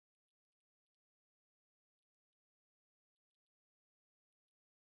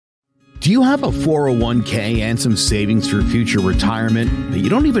Do you have a 401k and some savings for future retirement, but you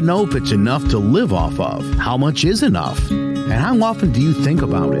don't even know if it's enough to live off of? How much is enough? And how often do you think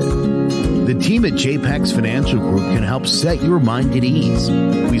about it? The team at JPEX Financial Group can help set your mind at ease.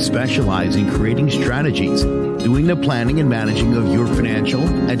 We specialize in creating strategies, doing the planning and managing of your financial,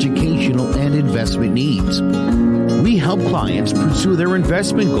 educational, and investment needs. We help clients pursue their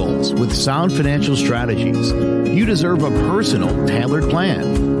investment goals with sound financial strategies. You deserve a personal, tailored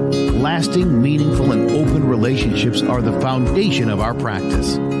plan. Lasting, meaningful, and open relationships are the foundation of our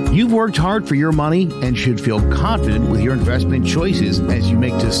practice. You've worked hard for your money and should feel confident with your investment choices as you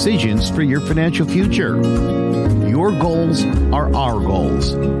make decisions for your financial future. Your goals are our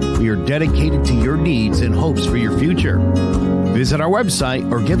goals. We are dedicated to your needs and hopes for your future. Visit our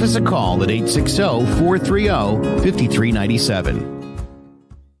website or give us a call at 860-430-5397.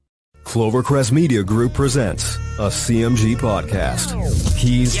 Clovercrest Media Group presents a CMG podcast.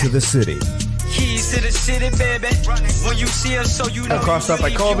 Keys to the City. Keys to the city, baby. When you see us, so you know. Crossed up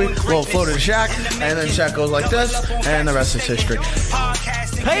by Kobe, little floater to Shaq, and then Shaq goes like this, and the rest is history.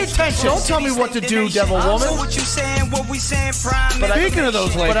 Pay attention. Don't tell me what to do, devil woman. But speaking of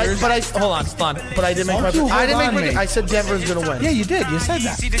those Lakers, but I hold on. But I didn't make my. I said Denver's gonna win. Yeah, you did. You said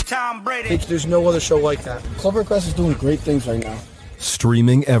that. There's no other show like that. Clovercrest is doing great things right now.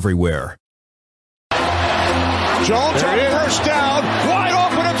 Streaming everywhere. Jones on first down, wide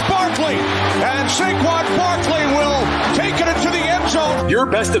open, it's Barkley, and Saquon Barkley will take it into the end zone. Your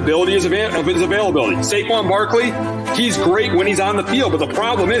best ability is availability. Saquon Barkley, he's great when he's on the field, but the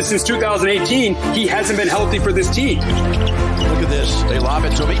problem is since 2018, he hasn't been healthy for this team. Look at this, they lob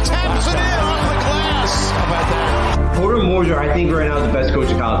it to him, he taps it in off the glass. How about that? Porter Moser, I think right now is the best coach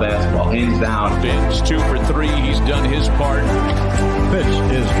in college basketball, hands down. Fins 2 for 3, he's done his part. Pitch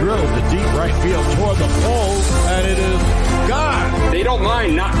is drilled to deep right field toward the pole, and it is gone. They don't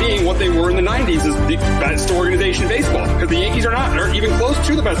mind not being what they were in the 90s as the best organization in baseball, because the Yankees are not. They're even close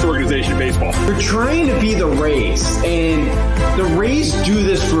to the best organization in baseball. You're trying to be the Rays, and the Rays do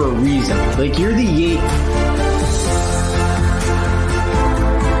this for a reason. Like, you're the Yankees.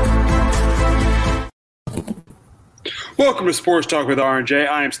 Welcome to Sports Talk with R&J.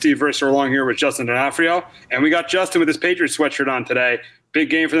 I am Steve Risser along here with Justin D'Onofrio, and we got Justin with his Patriots sweatshirt on today. Big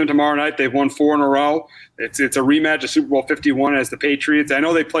game for them tomorrow night. They've won 4 in a row. It's a rematch of Super Bowl 51 as the Patriots. I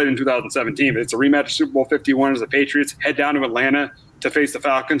know they played in 2017, but it's a rematch of Super Bowl 51 as the Patriots head down to Atlanta to face the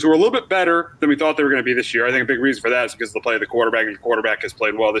Falcons, who are a little bit better than we thought they were going to be this year. I think a big reason for that is because of the play of the quarterback, and the quarterback has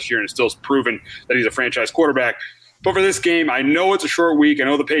played well this year and still has proven that he's a franchise quarterback. But for this game, I know it's a short week. I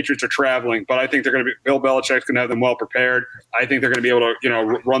know the Patriots are traveling, but I think they're going to be. Bill Belichick's going to have them well prepared. I think they're going to be able to,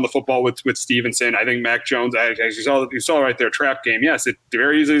 run the football with Stevenson. I think Mac Jones. As you saw right there, trap game. Yes, it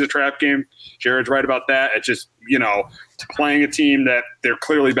very easily is a trap game. Jared's right about that. It's just playing a team that they're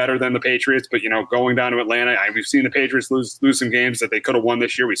clearly better than the Patriots, but going down to Atlanta, we've seen the Patriots lose some games that they could have won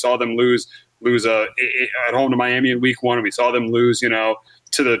this year. We saw them lose at home to Miami in Week 1, and we saw them lose, to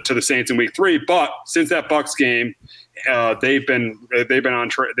the Saints in Week 3. But since that Bucs game, they've been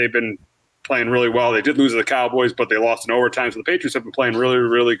playing really well. They did lose to the Cowboys, but they lost in overtime. So the Patriots have been playing really,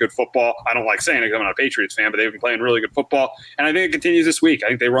 really good football. I don't like saying it because I'm not a Patriots fan, but they've been playing really good football. And I think it continues this week. I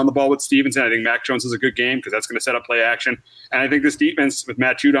think they run the ball with Stevenson. I think Mac Jones is a good game because that's going to set up play action. And I think this defense with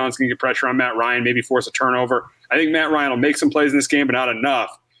Matt Judon is going to get pressure on Matt Ryan, maybe force a turnover. I think Matt Ryan will make some plays in this game, but not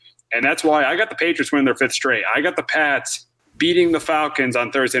enough. And that's why I got the Patriots winning their 5th straight. I got the Pats beating the Falcons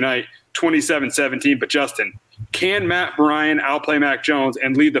on Thursday night, 27-17. But Justin, can Matt Ryan outplay Mac Jones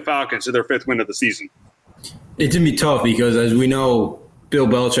and lead the Falcons to their 5th win of the season? It's going to be tough because, as we know, Bill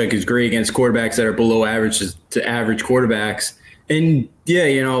Belichick is great against quarterbacks that are below average to average quarterbacks. And,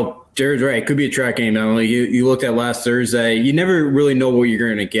 Jared's right. It could be a track game. You looked at last Thursday. You never really know what you're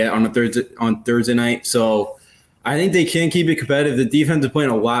going to get on Thursday night. So I think they can keep it competitive. The defense is playing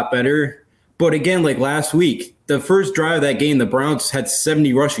a lot better. But again, like last week, the first drive of that game, the Browns had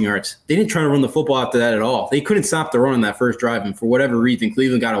 70 rushing yards. They didn't try to run the football after that at all. They couldn't stop the run on that first drive, and for whatever reason,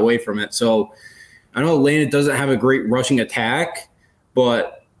 Cleveland got away from it. So I know Atlanta doesn't have a great rushing attack,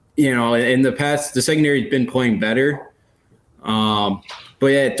 but, in the past, the secondary has been playing better. But,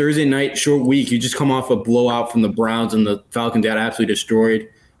 yeah, Thursday night, short week, you just come off a blowout from the Browns, and the Falcons got absolutely destroyed.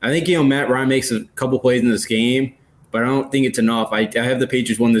 I think, Matt Ryan makes a couple plays in this game, but I don't think it's enough. I have the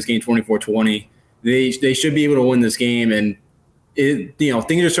Patriots win this game 24-20. They should be able to win this game, and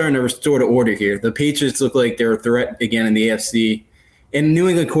things are starting to restore to order here. The Patriots look like they're a threat again in the AFC, and New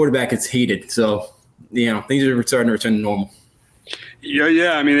England quarterback is hated. So, things are starting to return to normal.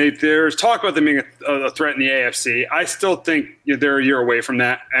 Yeah. I mean, there's talk about them being a threat in the AFC. I still think they're a year away from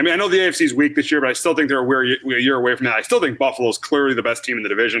that. I mean, I know the AFC is weak this year, but I still think they're a year away from that. I still think Buffalo is clearly the best team in the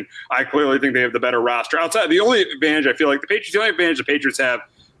division. I clearly think they have the better roster. Outside, the only advantage I feel like the only advantage the Patriots have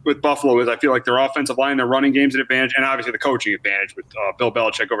with Buffalo is I feel like their offensive line, their running game's an advantage, and obviously the coaching advantage with Bill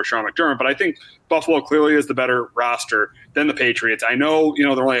Belichick over Sean McDermott. But I think Buffalo clearly is the better roster than the Patriots. I know, they're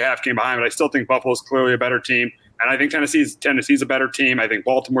only a half game behind, but I still think Buffalo's clearly a better team. And I think Tennessee's a better team. I think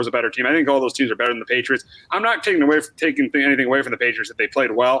Baltimore's a better team. I think all those teams are better than the Patriots. I'm not taking anything away from the Patriots if they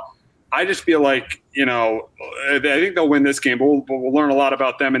played well. I just feel like, I think they'll win this game, but we'll learn a lot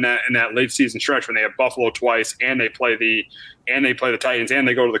about them in that late season stretch when they have Buffalo twice and they play the Titans and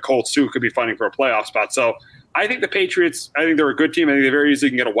they go to the Colts too, could be fighting for a playoff spot. So I think the Patriots, I think they're a good team. I think they very easily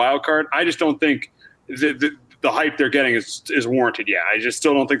can get a wild card. I just don't think the hype they're getting is warranted yet. I just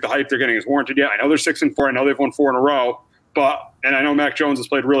still don't think the hype they're getting is warranted yet. I know they're 6-4. I know they've won 4 in a row, and I know Mac Jones has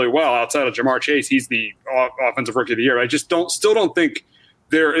played really well outside of Jamar Chase. He's the offensive rookie of the year. I just still don't think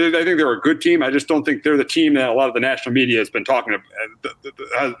I think they're a good team. I just don't think they're the team that a lot of the national media has been talking about.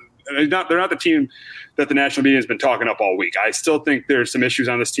 They're not the team that the national media has been talking up all week. I still think there's some issues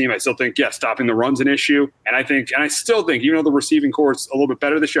on this team. I still think, stopping the run's an issue. And I still think, even though the receiving core is a little bit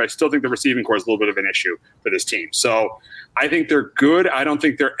better this year, I still think the receiving core is a little bit of an issue for this team. So I think they're good. I don't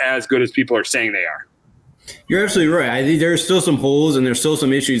think they're as good as people are saying they are. You're absolutely right. I think there's still some holes and there's still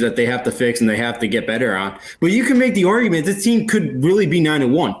some issues that they have to fix and they have to get better on. But you can make the argument this team could really be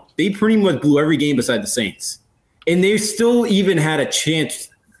 9-1. They pretty much blew every game beside the Saints. And they still even had a chance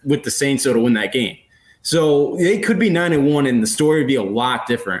with the Saints to win that game. So they could be 9-1 and the story would be a lot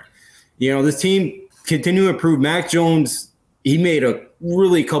different. This team continue to improve. Mac Jones, he made a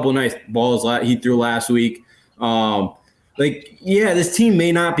really couple nice balls he threw last week. This team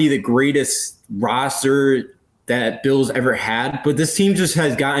may not be the greatest roster that Bill's ever had, but this team just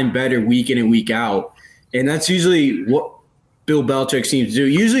has gotten better week in and week out. And that's usually what Bill Belichick seems to do.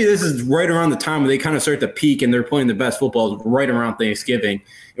 Usually this is right around the time where they kind of start to peak and they're playing the best football right around Thanksgiving.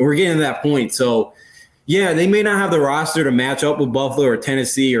 And we're getting to that point. So, they may not have the roster to match up with Buffalo or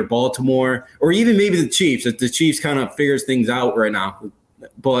Tennessee or Baltimore or even maybe the Chiefs, if the Chiefs kind of figures things out right now.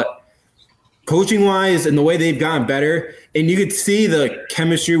 But coaching-wise and the way they've gotten better, and you could see the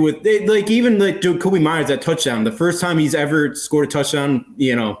chemistry with even Jacoby Myers, that touchdown, the first time he's ever scored a touchdown,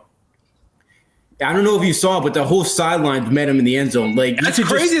 I don't know if you saw it, but the whole sideline met him in the end zone. That's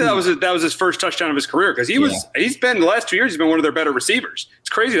crazy. That was his first touchdown of his career because he's been the last 2 years. He's been one of their better receivers. It's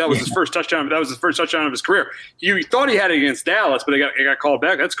crazy. That was his first touchdown. That was his first touchdown of his career. You thought he had it against Dallas, but it got called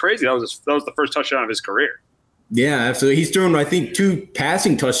back. That's crazy. That was the first touchdown of his career. Yeah, absolutely. He's thrown, I think, 2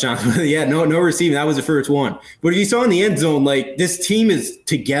 passing touchdowns. No receiving. That was the first one. But if you saw in the end zone, this team is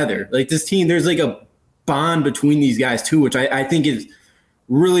together. This team, there's a bond between these guys too, which I think is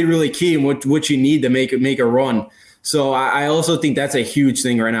really, really key and what you need to make a run. So I also think that's a huge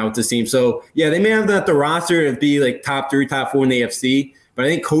thing right now with this team. So, they may have the roster to be top 3, top 4 in the AFC. But I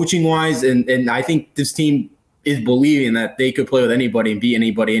think coaching-wise, and I think this team is believing that they could play with anybody and beat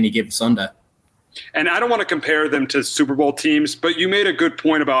anybody any given Sunday. And I don't want to compare them to Super Bowl teams, but you made a good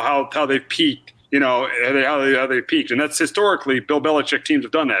point about how they've peaked, how they peaked. And that's historically, Bill Belichick teams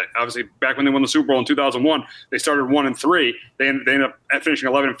have done that. Obviously, back when they won the Super Bowl in 2001, they started 1-3. They ended up finishing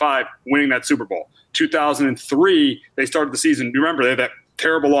 11-5, winning that Super Bowl. 2003, they started the season. You remember, they had that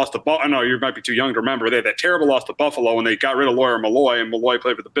terrible loss to Buffalo. I know you might be too young to remember. They had that terrible loss to Buffalo when they got rid of Lawyer Malloy, and Malloy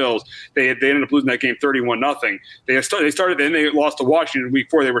played for the Bills. They ended up losing that game 31-0. They started, then they lost to Washington week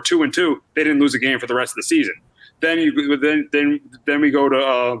 4. They were 2-2. They didn't lose a game for the rest of the season. Then we go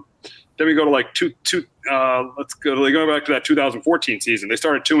to let's go back to that 2014 season. They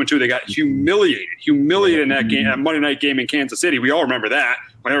started 2-2. They got humiliated in that game, that Monday night game in Kansas City. We all remember that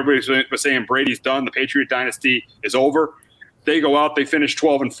when everybody was saying Brady's done, the Patriot dynasty is over. They go out, they finish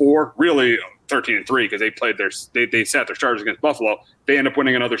 12-4, really 13-3 because they sat their starters against Buffalo. They end up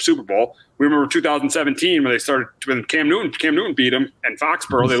winning another Super Bowl. We remember 2017 when Cam Newton beat them, and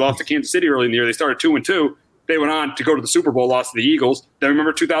Foxborough, they lost to Kansas City early in the year. They started 2-2. They went on to go to the Super Bowl, lost to the Eagles. Then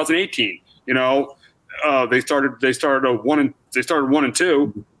remember 2018. They started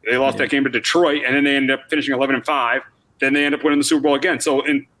 1-2. They lost that game to Detroit, and then they ended up finishing 11-5. Then they end up winning the Super Bowl again. So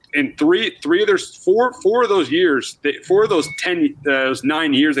in four of those years, those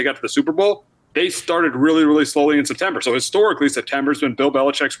 9 years they got to the Super Bowl, they started really, really slowly in September. So historically, September's been Bill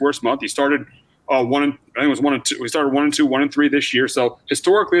Belichick's worst month. He started 1-2. We started 1-2, 1-3 this year. So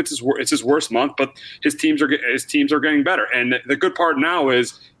historically, it's his worst month. But his teams are getting better. And the good part now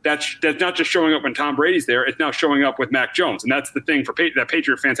is that's not just showing up when Tom Brady's there. It's now showing up with Mac Jones, and that's the thing that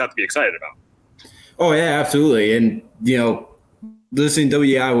Patriot fans have to be excited about. Oh yeah, absolutely. And listening to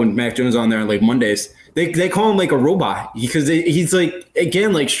WI when Mac Jones on there on like Mondays. They call him like a robot because he's like,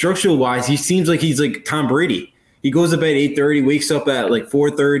 again, like structural wise, he seems like he's like Tom Brady. He goes to bed 8:30, wakes up at like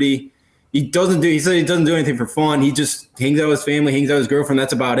 4:30. He said he doesn't do anything for fun. He just hangs out with his family, hangs out with his girlfriend.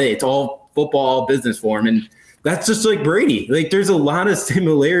 That's about it. It's all football, all business for him. And that's just like Brady. Like there's a lot of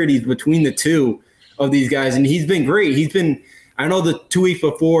similarities between the two of these guys. And he's been great. I know the 2 weeks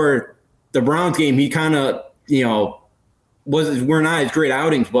before the Browns game, he kind of, were not his great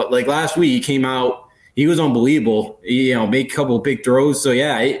outings, but like last week he came out, he was unbelievable. He, made a couple of big throws. So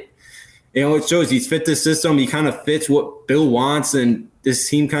yeah, it shows he's fit this system. He kind of fits what Bill wants, and this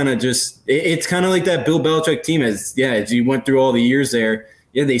team kind of it's kind of like that Bill Belichick team as you went through all the years there.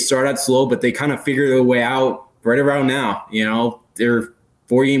 Yeah, they start out slow, but they kind of figure their way out right around now. They're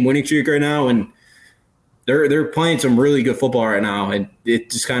 4-game winning streak right now, and they're playing some really good football right now. And it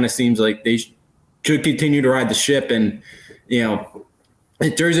just kind of seems like they should continue to ride the ship. And, the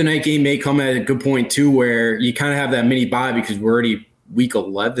Thursday night game may come at a good point too, where you kind of have that mini bye because we're already week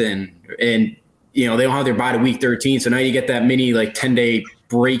 11 and, they don't have their bye to week 13. So now you get that mini like 10-day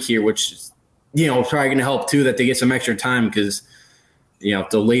break here, which is, probably going to help too, that they get some extra time because, the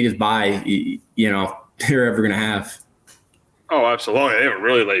latest bye, they're ever going to have. Oh, absolutely. They have a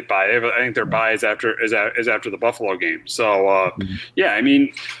really late bye. I think their bye is after the Buffalo game. So, yeah, I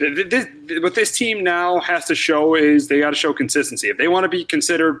mean, what this team now has to show is they got to show consistency. If they want to be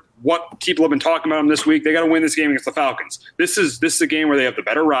considered what people have been talking about them this week, they got to win this game against the Falcons. This is a game where they have the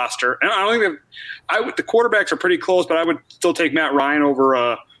better roster. And I don't think the quarterbacks are pretty close, but I would still take Matt Ryan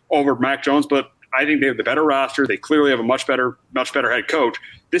over Mac Jones. But I think they have the better roster. They clearly have a much better head coach.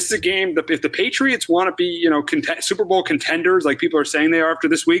 This is a game that if the Patriots want to be, Super Bowl contenders, like people are saying they are after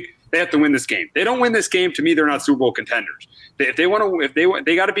this week, they have to win this game. They don't win this game, to me, they're not Super Bowl contenders. They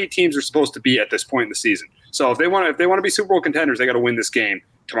got to beat teams they're supposed to be at this point in the season. So if they want to be Super Bowl contenders, they got to win this game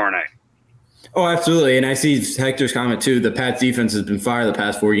tomorrow night. Oh, absolutely. And I see Hector's comment too. The Pats defense has been fire the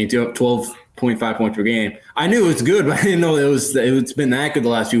past 4 games, 12.5 points per game. I knew it was good, but I didn't know it's been that good the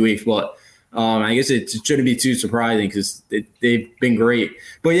last few weeks. But I guess it shouldn't be too surprising because they've been great.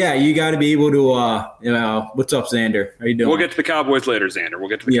 But, yeah, you got to be able to what's up, Xander? How you doing? We'll get to the Cowboys later, Xander. We'll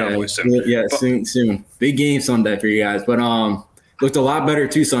get to the Cowboys soon. Yeah, soon. Big game Sunday for you guys. But looked a lot better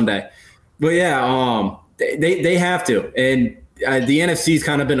too Sunday. But, yeah, they have to. And the NFC's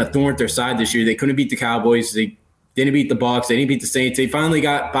kind of been a thorn at their side this year. They couldn't beat the Cowboys. They didn't beat the Bucs. They didn't beat the Saints. They finally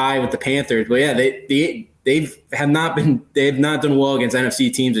got by with the Panthers. But, yeah, they have not done well against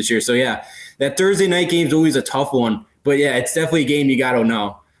NFC teams this year. So, yeah, that Thursday night game is always a tough one. But, yeah, it's definitely a game you got to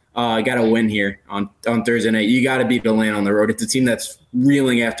know. You got to win here on Thursday night. You got to beat the Atlanta on the road. It's a team that's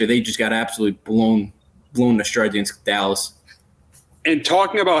reeling after they just got absolutely blown to shreds against Dallas. And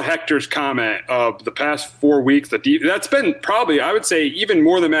talking about Hector's comment of the past 4 weeks, that's been probably, I would say, even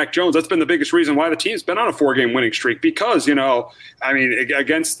more than Mac Jones, that's been the biggest reason why the team's been on a 4-game winning streak. Because,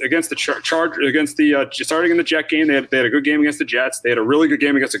 against the Chargers, starting in the Jet game, they had a good game against the Jets. They had a really good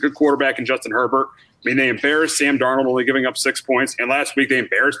game against a good quarterback in Justin Herbert. I mean, they embarrassed Sam Darnold, only giving up 6 points. And last week, they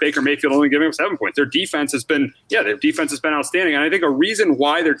embarrassed Baker Mayfield, only giving up 7 points. Their defense has been outstanding. And I think a reason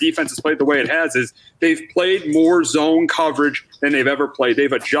why their defense has played the way it has is they've played more zone coverage than they've ever played.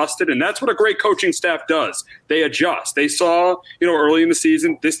 They've adjusted, and that's what a great coaching staff does. They adjust. They saw, early in the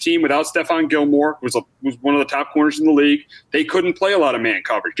season, this team without Stephon Gilmore was one of the top corners in the league. They couldn't play a lot of man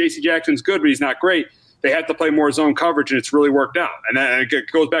coverage. J.C. Jackson's good, but he's not great. They had to play more zone coverage, and it's really worked out. And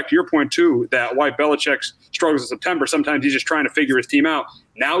it goes back to your point, too, that why Belichick struggles in September. Sometimes he's just trying to figure his team out.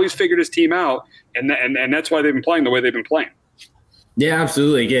 Now he's figured his team out, and that's why they've been playing the way they've been playing. Yeah,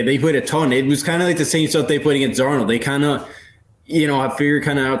 absolutely. Yeah, they played a ton. It was kind of like the same stuff they played against Darnold. They kind of, I figured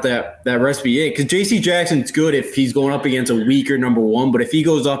kind of out that recipe. Yeah, because J.C. Jackson's good if he's going up against a weaker number one, but if he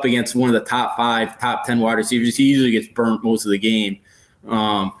goes up against one of the top 5, top 10 wide receivers, he usually gets burnt most of the game.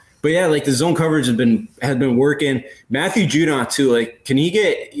 But yeah, like the zone coverage has been working. Matthew Judon too. Like, can he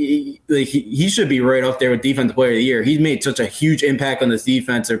get he should be right up there with Defensive Player of the Year. He's made such a huge impact on this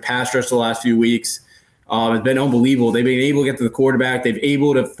defense. Their pass rush the last few weeks has been unbelievable. They've been able to get to the quarterback. They've been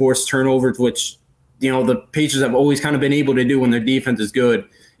able to force turnovers, which the Patriots have always kind of been able to do when their defense is good.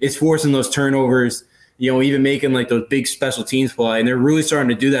 It's forcing those turnovers. Even making like those big special teams play, and they're really starting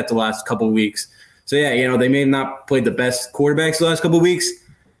to do that the last couple of weeks. So yeah, they may have not played the best quarterbacks the last couple of weeks.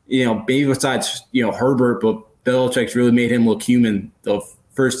 Maybe besides, Herbert, but Belichick's really made him look human the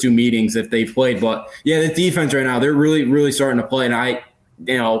first 2 meetings that they played. But, yeah, the defense right now, they're really, really starting to play. And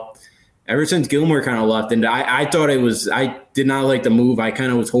ever since Gilmore kind of left, and I thought I did not like the move. I kind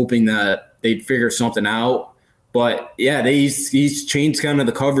of was hoping that they'd figure something out. But, yeah, he's changed kind of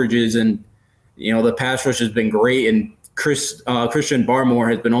the coverages, and, the pass rush has been great. And Christian Barmore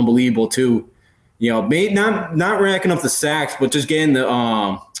has been unbelievable too. Not racking up the sacks, but just getting the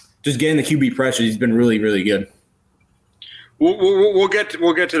QB pressure. He's been really, really good. We'll get to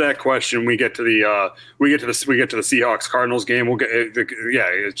that question. We get to the Seahawks Cardinals game. We'll get as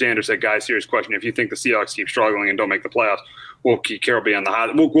Xander said, guys. Serious question. If you think the Seahawks keep struggling and don't make the playoffs, Carol be on the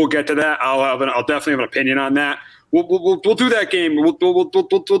hot. We'll get to that. I'll definitely have an opinion on that. We'll do that game. We'll do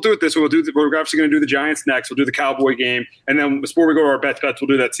it this way. We're obviously going to do the Giants next. We'll do the Cowboy game, and then before we go to our bets, we'll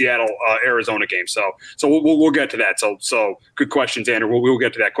do that Seattle Arizona game. So we'll get to that. So good question, Xander. We'll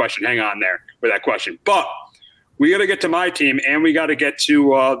get to that question. Hang on there with that question, but. We got to get to my team, and we got to get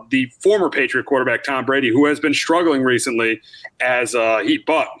to the former Patriot quarterback Tom Brady, who has been struggling recently.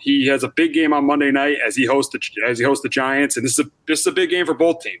 But he has a big game on Monday night as he hosts the Giants, and this is a big game for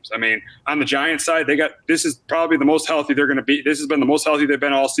both teams. I mean, on the Giants side, this is probably the most healthy they're going to be. This has been the most healthy they've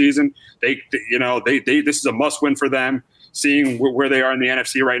been all season. This is a must win for them. Seeing where they are in the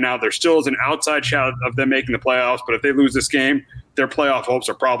NFC right now, there still is an outside shot of them making the playoffs. But if they lose this game, their playoff hopes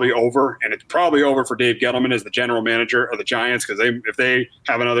are probably over, and it's probably over for Dave Gettleman as the general manager of the Giants because if they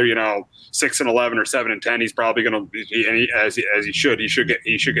have another 6-11 or 7-10, he's probably going to as he should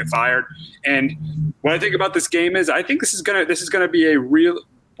get fired. And what I think about this game is I think this is gonna be a real.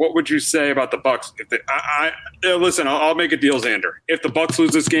 What would you say about the Bucs? Listen, I'll make a deal, Xander. If the Bucs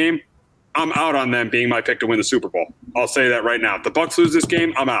lose this game, I'm out on them being my pick to win the Super Bowl. I'll say that right now. If the Bucs lose this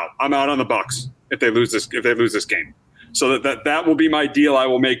game, I'm out. I'm out on the Bucs if they lose this game. So that will be my deal I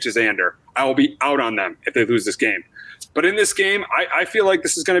will make to Xander. I will be out on them if they lose this game. But in this game, I feel like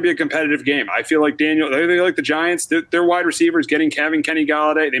this is going to be a competitive game. I feel like they like the Giants. Their wide receivers getting Kenny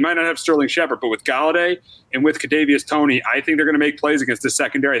Golladay. They might not have Sterling Shepard, but with Golladay and with Kadarius Toney, I think they're going to make plays against this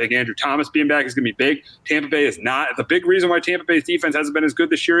secondary. I think Andrew Thomas being back is going to be big. Tampa Bay is not. The big reason why Tampa Bay's defense hasn't been as good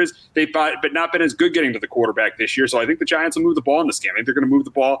this year is they've but not been as good getting to the quarterback this year. So I think the Giants will move the ball in this game. I think they're going to move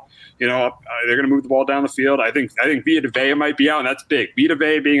the ball. They're going to move the ball down the field. I think Vita Vea might be out, and that's big. Vita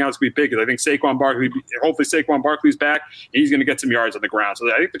Vea being out is going to be big because I think hopefully Saquon Barkley's back, and he's going to get some yards on the ground. So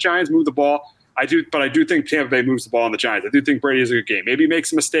I think the Giants move the ball. I do think Tampa Bay moves the ball on the Giants. I do think Brady is a good game. Maybe he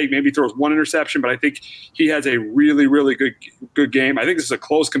makes a mistake. Maybe he throws one interception, but I think he has a really, really good game. I think this is a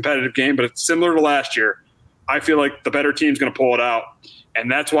close, competitive game, but it's similar to last year. I feel like the better team's going to pull it out,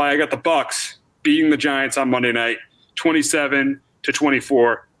 and that's why I got the Bucs beating the Giants on Monday night,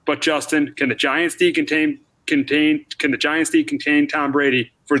 27-24. But Justin, can the Giants D contain Tom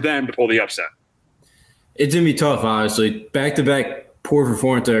Brady for them to pull the upset? It's going to be tough, honestly. Back-to-back poor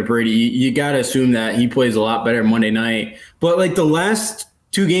performance by Brady. You got to assume that he plays a lot better Monday night. But like the last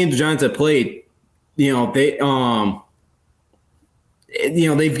two games the Giants have played, they've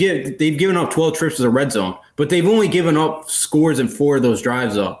given up 12 trips to the red zone, but they've only given up scores in 4 of those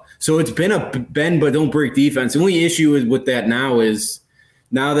drives up. So it's been a bend but don't break defense. The only issue with that now is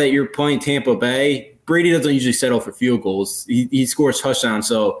now that you're playing Tampa Bay, Brady doesn't usually settle for field goals. He scores touchdowns.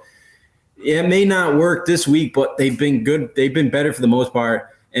 So it may not work this week, but they've been good. They've been better for the most part.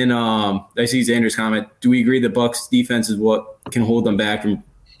 And I see Xander's comment. Do we agree the Bucs defense is what can hold them back from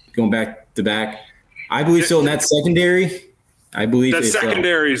going back to back? I believe so. In that secondary, I believe that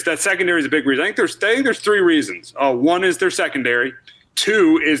secondary is a big reason. I think there's 3 reasons. One is their secondary.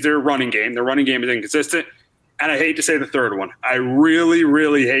 2 is their running game. Their running game is inconsistent. And I hate to say the third one. I really,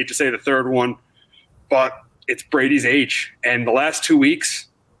 really hate to say the third one, but it's Brady's age. And the last 2 weeks,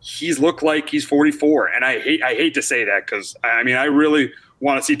 he's looked like he's 44. And I hate to say that because, I really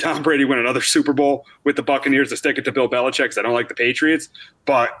want to see Tom Brady win another Super Bowl with the Buccaneers to stick it to Bill Belichick because I don't like the Patriots.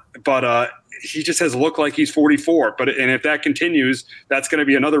 But he just has looked like he's 44. And if that continues, that's going to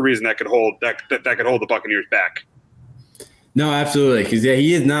be another reason that could hold the Buccaneers back. No, absolutely. Because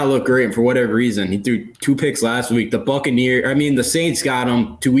he has not looked great for whatever reason. He threw 2 picks last week. The Saints got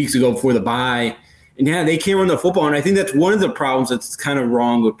him 2 weeks ago before the bye. And yeah, they can't run the football. And I think that's one of the problems that's kind of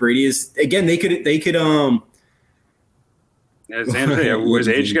wrong with Brady is, again, they could was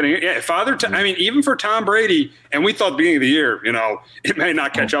age getting even for Tom Brady, and we thought at the beginning of the year, it may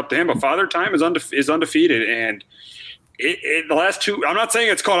not catch up to him, but Father Time is undefeated, and the last 2. I'm not saying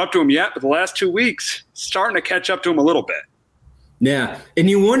it's caught up to him yet, but the last 2 weeks starting to catch up to him a little bit. Yeah, and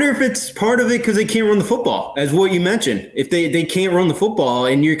you wonder if it's part of it because they can't run the football, as what you mentioned. If they can't run the football,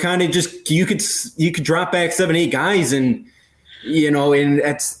 and you're kind of just you could drop back 7-8 guys, and and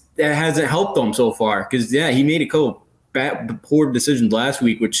that hasn't helped them so far. Because he made a couple poor decisions last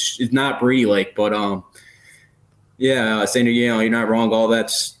week, which is not Brady like. But saying you're not wrong. All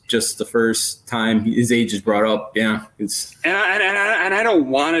that's just the first time his age is brought up. Yeah, and I don't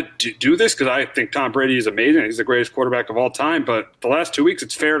want to do this because I think Tom Brady is amazing. He's the greatest quarterback of all time. But the last 2 weeks,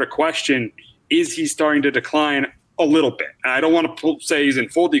 it's fair to question: is he starting to decline a little bit. And I don't want to say he's in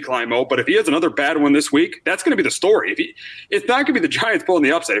full decline mode, but if he has another bad one this week, that's going to be the story. It's not going to be the Giants pulling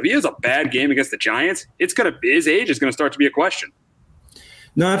the upset. If he has a bad game against the Giants, his age is going to start to be a question.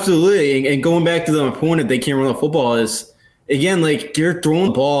 No, absolutely. And going back to the opponent, they can't run the football is, again, like you're throwing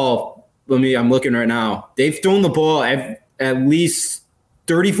the ball. I'm looking right now. They've thrown the ball at least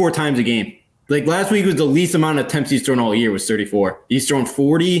 34 times a game. Like last week was the least amount of attempts he's thrown all year was 34. He's thrown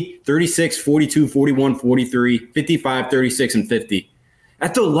 40, 36, 42, 41, 43, 55, 36, and 50.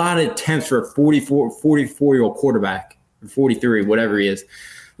 That's a lot of attempts for a 44-year-old quarterback, or 43, whatever he is.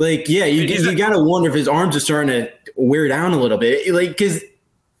 Like, yeah, you got to wonder if his arms are starting to wear down a little bit. Like, because,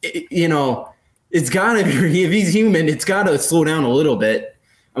 it's got to be, if he's human, it's got to slow down a little bit.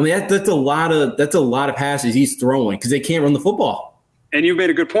 I mean, that's a lot of passes he's throwing because they can't run the football. And you made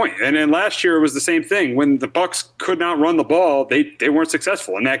a good point. And then last year it was the same thing. When the Bucs could not run the ball, they weren't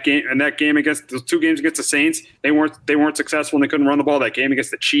successful in that game. In that game against those 2 games against the Saints, they weren't successful and they couldn't run the ball. That game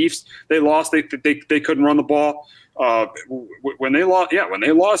against the Chiefs, they lost. They couldn't run the ball. When they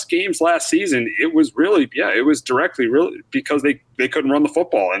lost games last season, it was directly because they couldn't run the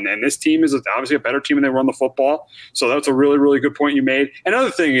football. And this team is obviously a better team when they run the football. So that's a really, really good point you made.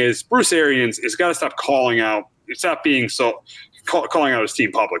 Another thing is Bruce Arians has got to stop calling out his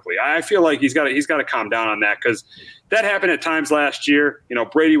team publicly. I feel like he's got to calm down on that because that happened at times last year.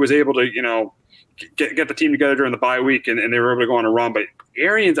 Brady was able to get the team together during the bye week and they were able to go on a run. But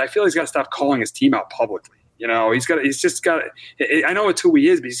Arians, I feel he's got to stop calling his team out publicly. He's just got. I know it's who he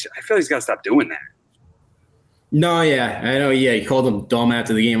is, but I feel he's got to stop doing that. No, yeah, I know. Yeah, he called them dumb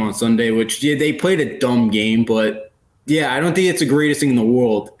after the game on Sunday, which they played a dumb game, but yeah, I don't think it's the greatest thing in the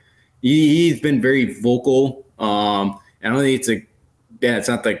world. He's been very vocal. I don't think it's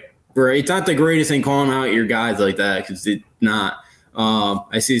not the greatest thing calling out your guys like that because it's not.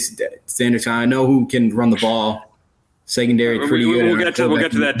 I see Sanders. I know who can run the ball. Secondary pretty good. We'll get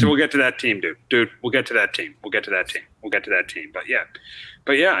to that team, dude. We'll get to that team.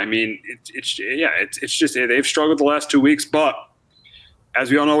 But yeah. I mean, it's just they've struggled the last 2 weeks, but. As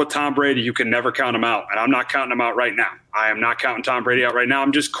we all know with Tom Brady, you can never count him out, and I'm not counting him out right now. I am not counting Tom Brady out right now.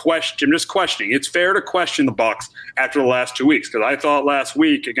 I'm just questioning. It's fair to question the Bucs after the last 2 weeks because I thought last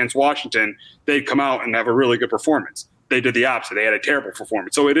week against Washington they'd come out and have a really good performance. They did the opposite. They had a terrible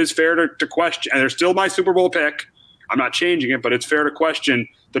performance. So it is fair to question, and they're still my Super Bowl pick. I'm not changing it, but it's fair to question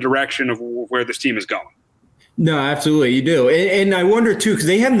the direction of where this team is going. No, absolutely, you do. And I wonder, too, because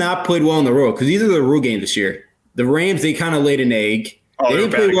they have not played well on the road because these are the road games this year. The Rams, they kind of laid an egg. They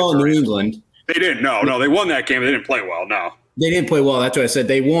didn't play well in New England. They didn't. No, they won that game. They didn't play well. No, they didn't play well. That's what I said.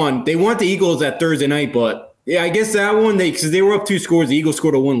 They won. They won the Eagles that Thursday night, but yeah, I guess that one because they were up 2 scores. The Eagles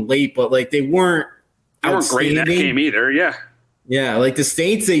scored a one late, but like they weren't great in that game either. Yeah, like the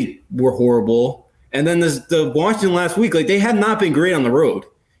Saints, they were horrible, and then the Washington last week, like they had not been great on the road.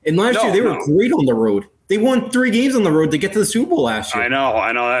 And last year they were great on the road. They won 3 games on the road to get to the Super Bowl last year. I know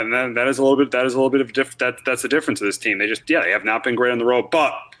that, and that is a little bit of that's the difference of this team. They have not been great on the road,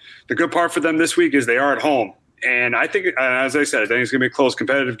 but the good part for them this week is they are at home, and I think, as I said, I think it's going to be a close,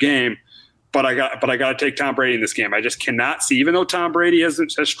 competitive game. But I got to take Tom Brady in this game. I just cannot see, even though Tom Brady has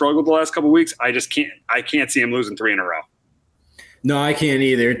struggled the last couple of weeks, I can't see him losing 3 in a row. No, I can't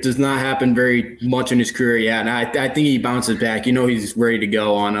either. It does not happen very much in his career yet, and I think he bounces back. He's ready to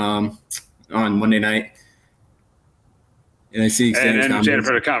go on Monday night. And I see and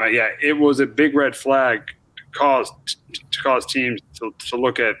Jennifer to comment. Yeah, it was a big red flag to cause teams to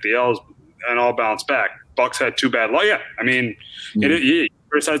look at the L's and all bounce back. Bucs had 2 bad losses. Yeah, I mean, you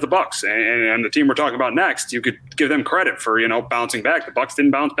criticize the Bucs and the team we're talking about next. You could give them credit for bouncing back. The Bucs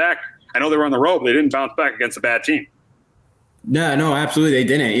didn't bounce back. I know they were on the road, but they didn't bounce back against a bad team. No, absolutely they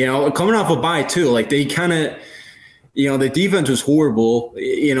didn't. Coming off a bye too, like they kind of, the defense was horrible.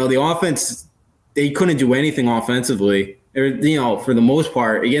 The offense, they couldn't do anything offensively. For the most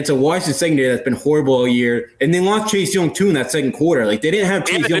part, against a Washington secondary that's been horrible all year, and they lost Chase Young too in that second quarter. Like they didn't have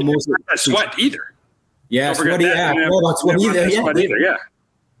Chase Young most of the Sweat either. Yeah, Sweat either.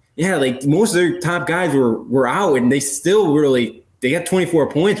 Yeah, like most of their top guys were out, and they still they got 24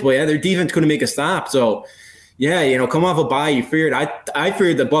 points, but yeah, their defense couldn't make a stop. So yeah, come off a bye, you figured I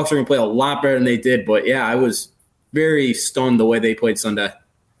figured the Bucs were gonna play a lot better than they did, but yeah, I was very stunned the way they played Sunday.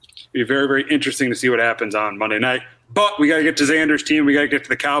 It'll be very, very interesting to see what happens on Monday night. But we got to get to Xander's team. We got to get to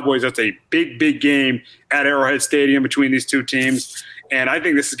the Cowboys. That's a big, big game at Arrowhead Stadium between these two teams. And I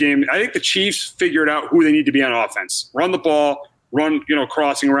think I think the Chiefs figured out who they need to be on offense. Run the ball, run,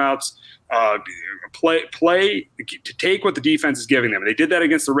 crossing routes, play to take what the defense is giving them. They did that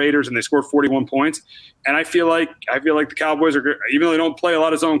against the Raiders, and they scored 41 points. And I feel like the Cowboys are, even though they don't play a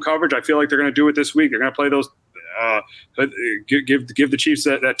lot of zone coverage, I feel like they're going to do it this week. They're going to play those give the Chiefs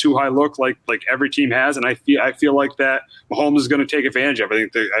that too high look like every team has, and I feel like that Mahomes is going to take advantage of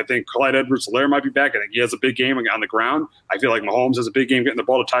it. I think Clyde Edwards-Helaire might be back. I think he has a big game on the ground. I feel like Mahomes has a big game getting the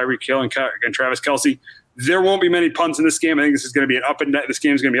ball to Tyreek Hill and Travis Kelce. There won't be many punts in this game. I think this is going to be this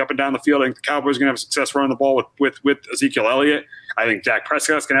game is going to be up and down the field. I think the Cowboys are going to have success running the ball with Ezekiel Elliott. I think Dak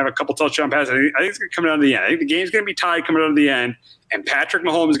Prescott's going to have a couple touchdown passes. I think it's going to come down to the end. I think the game's going to be tied coming down to the end, and Patrick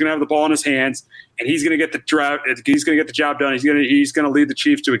Mahomes is going to have the ball in his hands, and he's going to get the drive. He's going to get the job done. He's going to lead the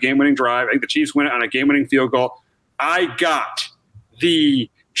Chiefs to a game-winning drive. I think the Chiefs win it on a game-winning field goal. I got the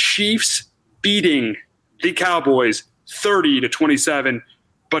Chiefs beating the Cowboys 30-27.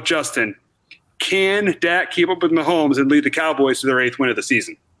 But Justin, can Dak keep up with Mahomes and lead the Cowboys to their 8th win of the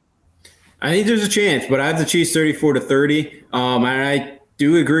season? I think there's a chance, but I have the Chiefs 34-30. And I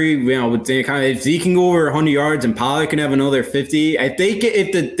do agree, with if Zeke can go over 100 yards and Pollard can have another 50.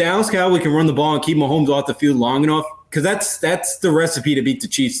 If the Dallas Cowboys can run the ball and keep Mahomes off the field long enough, because that's the recipe to beat the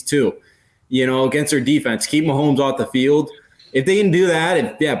Chiefs too. Against their defense, keep Mahomes off the field. If they can do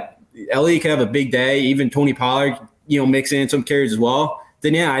that, Elliott can have a big day. Even Tony Pollard, mix in some carries as well.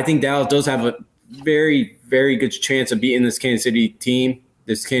 Then I think Dallas does have a very, very good chance of beating this Kansas City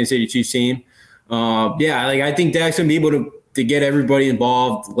Chiefs team. I think Dak's gonna be able to get everybody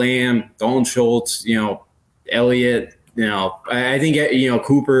involved. Lamb, Dalton Schultz, Elliott. I think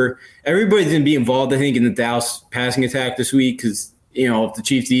Cooper. Everybody's gonna be involved. I think in the Dallas passing attack this week because the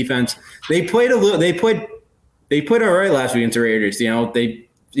Chiefs defense they played all right last week against the Raiders. They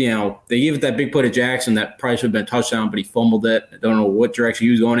gave it that big play to Jackson that probably should have been a touchdown, but he fumbled it. I don't know what direction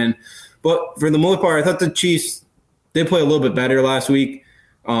he was going in. But for the most part, I thought the Chiefs did play a little bit better last week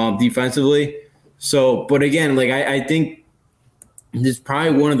defensively. So, but again, I think this is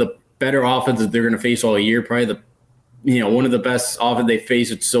probably one of the better offenses they're going to face all year. Probably one of the best offense they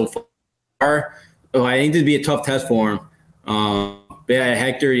faced so far. So I think this would be a tough test for him.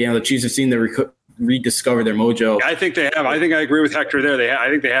 Hector, the Chiefs have seen the rediscover their mojo. I think they have. I think I agree with Hector there. I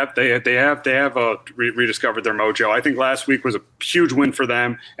think they have rediscovered their mojo. I think last week was a huge win for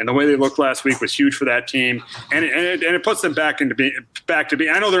them, and the way they looked last week was huge for that team. And it puts them back to being.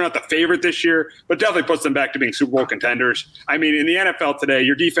 I know they're not the favorite this year, but definitely puts them back to being Super Bowl contenders. I mean, in the NFL today,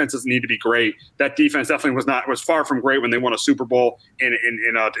 your defense doesn't need to be great. That defense definitely was far from great when they won a Super Bowl in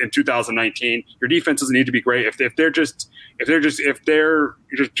 2019. Your defense doesn't need to be great if they're just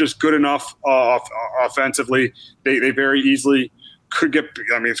good enough offensively, they very easily could get.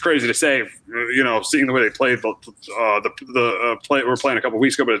 I mean, it's crazy to say, seeing the way they played we're playing a couple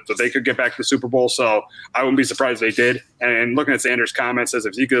weeks ago, but they could get back to the Super Bowl. So I wouldn't be surprised if they did. And looking at Sanders' comments, says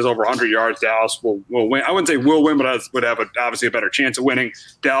if Zeke goes over 100 yards, Dallas will win. I wouldn't say will win, but would have obviously a better chance of winning.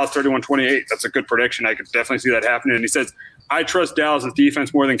 Dallas 31-28. That's a good prediction. I could definitely see that happening. And he says, I trust Dallas'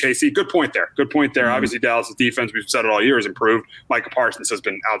 defense more than KC. Good point there. Mm-hmm. Obviously, Dallas' defense, we've said it all year, has improved. Micah Parsons has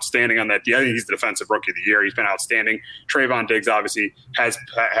been outstanding on that. I think he's the defensive rookie of the year. He's been outstanding. Trayvon Diggs obviously has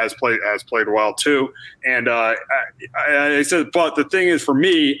played well too. And I said, but the thing is, for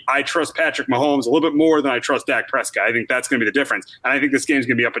me, I trust Patrick Mahomes a little bit more than I trust Dak Prescott. I think that's going to be the difference. And I think this game's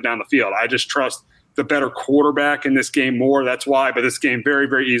going to be up and down the field. I just trust the better quarterback in this game more. That's why. But this game very,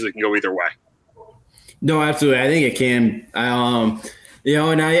 very easily can go either way. No, absolutely. I think it can.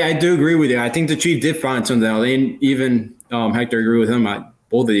 And I do agree with you. I think the Chiefs did find something out. And even Hector agree with him,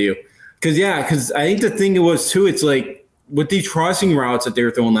 both of you. Because I think the thing was, too, it's like with these crossing routes that they were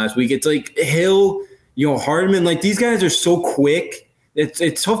throwing last week, it's like Hill, Hardman, these guys are so quick.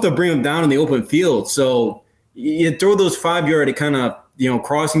 It's tough to bring them down in the open field. So you throw those 5-yard kind of,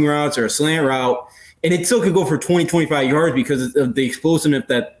 crossing routes or a slant route, and it still could go for 20, 25 yards because of the explosiveness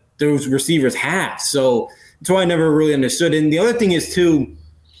that those receivers have. So that's why I never really understood. And the other thing is, too,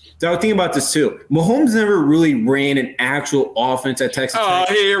 I was thinking about this, too. Mahomes never really ran an actual offense at Texas Tech.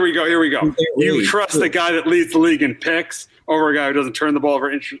 Oh, here we go. You trust the guy that leads the league in picks over a guy who doesn't turn the ball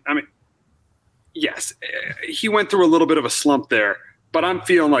over. I mean, yes, he went through a little bit of a slump there, but I'm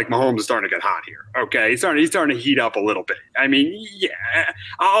feeling like Mahomes is starting to get hot here. Okay, he's starting to heat up a little bit. I mean, yeah,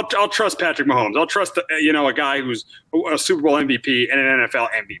 I'll trust Patrick Mahomes. I'll trust a guy who's a Super Bowl MVP and an NFL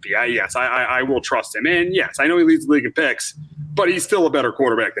MVP. I will trust him. And yes, I know he leads the league in picks, but he's still a better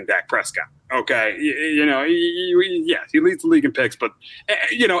quarterback than Dak Prescott. Okay, yes, he leads the league in picks, but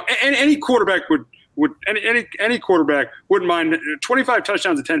any quarterback would any quarterback wouldn't mind 25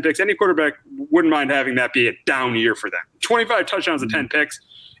 touchdowns and 10 picks. Any quarterback wouldn't mind having that be a down year for them. 25 touchdowns and 10 picks.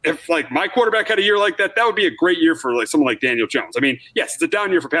 If my quarterback had a year like that, that would be a great year for someone like Daniel Jones. I mean, yes, it's a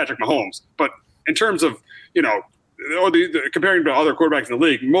down year for Patrick Mahomes, but in terms of comparing to other quarterbacks in the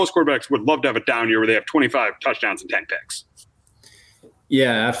league, most quarterbacks would love to have a down year where they have 25 touchdowns and 10 picks.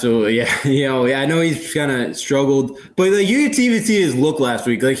 Yeah, absolutely. Yeah, I know he's kind of struggled, but like you could even see his look last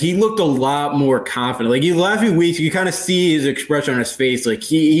week. Like he looked a lot more confident. Like the last few weeks, you kind of see his expression on his face. Like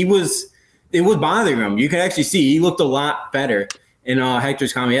it was bothering him. You could actually see he looked a lot better. In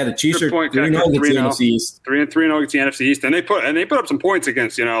Hector's comment, yeah, the Chiefs are 3-0 against the NFC East. 3-0 against the NFC East, and they put up some points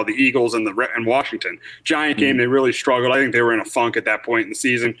against the Eagles and Washington. Giant game, they really struggled. I think they were in a funk at that point in the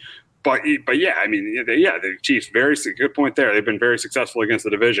season. But yeah, I mean, the Chiefs, very good point there. They've been very successful against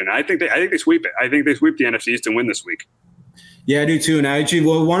the division. I think they sweep it. I think they sweep the NFC East and win this week. Yeah, I do too. And I actually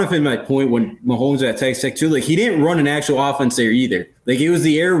one of my point when Mahomes was at Texas Tech too, like he didn't run an actual offense there either. Like it was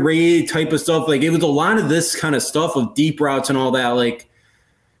the air raid type of stuff. Like it was a lot of this kind of stuff of deep routes and all that. Like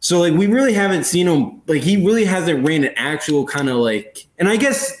so, like we really haven't seen him. Like he really hasn't ran an actual kind of like. And I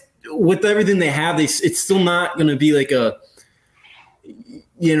guess with everything they have, it's still not going to be like a.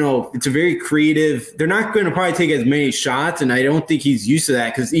 It's a very creative. They're not going to probably take as many shots, and I don't think he's used to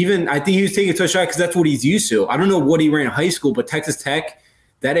that because I think he was taking a touch shot because that's what he's used to. I don't know what he ran in high school, but Texas Tech,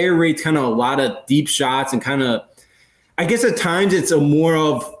 that air raid's kind of a lot of deep shots and kind of, I guess at times it's a more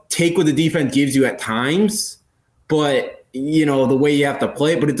of take what the defense gives you at times, but the way you have to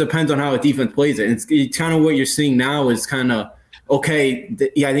play it. But it depends on how a defense plays it. And it's kind of what you're seeing now is kind of okay.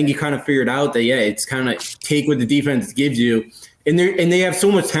 I think you kind of figured out that it's kind of take what the defense gives you. And they have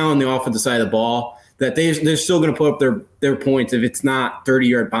so much talent on the offensive side of the ball that they're still going to put up their points if it's not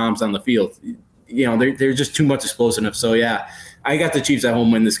 30-yard bombs on the field. They're just too much explosiveness. So, yeah, I got the Chiefs at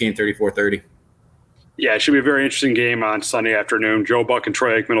home win this game 34-30. Yeah, it should be a very interesting game on Sunday afternoon. Joe Buck and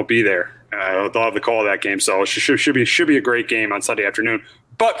Troy Aikman will be there. They'll have the call of that game. So it should be a great game on Sunday afternoon.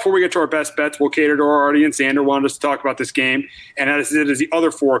 But before we get to our best bets, we'll cater to our audience. Xander wanted us to talk about this game, and as it is the other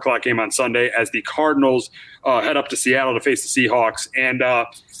 4 o'clock game on Sunday as the Cardinals head up to Seattle to face the Seahawks. And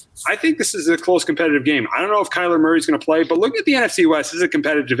I think this is a close competitive game. I don't know if Kyler Murray's going to play, but look at the NFC West. This is a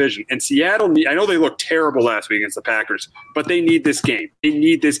competitive division. And Seattle, I know they looked terrible last week against the Packers, but they need this game. They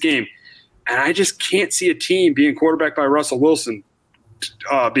need this game. And I just can't see a team being quarterbacked by Russell Wilson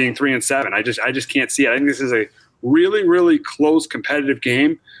being 3-7. I just can't see it. I think this is a really, really close competitive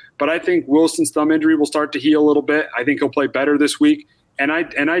game, but I think Wilson's thumb injury will start to heal a little bit. I think he'll play better this week, and I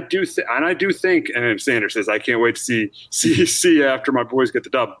do think. And Sanders says I can't wait to see after my boys get the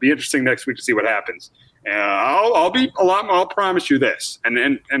dub. It'll be interesting next week to see what happens. I'll be a lot more. I'll promise you this,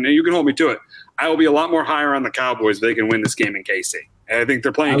 and you can hold me to it. I will be a lot more higher on the Cowboys if they can win this game in KC. And I think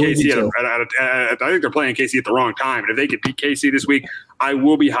they're playing KC I think they're playing KC at the wrong time. And if they could beat KC this week, I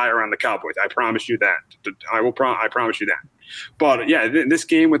will be higher on the Cowboys. I promise you that. I promise you that. But yeah, this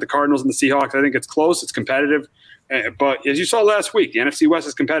game with the Cardinals and the Seahawks, I think it's close. It's competitive. But as you saw last week, the NFC West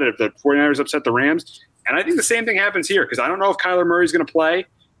is competitive. The 49ers upset the Rams. And I think the same thing happens here because I don't know if Kyler Murray's going to play.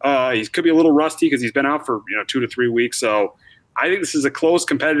 He could be a little rusty because he's been out for 2 to 3 weeks. So I think this is a close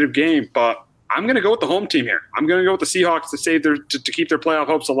competitive game. But I'm going to go with the home team here. I'm going to go with the Seahawks to keep their playoff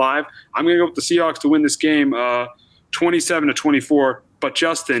hopes alive. I'm going to go with the Seahawks to win this game 27-24. But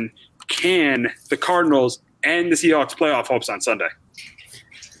Justin, can the Cardinals end the Seahawks playoff hopes on Sunday?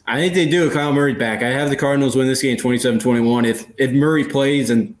 I think they do with Kyle Murray back. I have the Cardinals win this game 27-21. If Murray plays,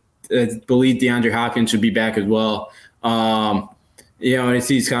 and I believe DeAndre Hopkins should be back as well. And it's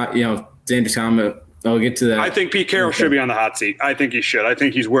Xander's comment. I'll get to that. I think Pete Carroll should be on the hot seat. I think he should. I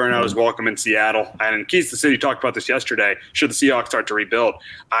think he's wearing out his welcome in Seattle. And Keys to the City talked about this yesterday. Should the Seahawks start to rebuild?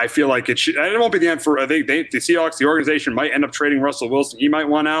 I feel like it won't be the end for the Seahawks. The organization might end up trading Russell Wilson. He might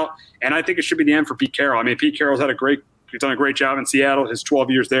want out. And I think it should be the end for Pete Carroll. I mean, Pete Carroll's he's done a great job in Seattle. His 12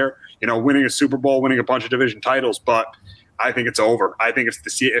 years there, winning a Super Bowl, winning a bunch of division titles. But I think it's over. I think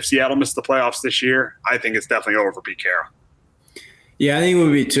if Seattle misses the playoffs this year, I think it's definitely over for Pete Carroll. Yeah, I think it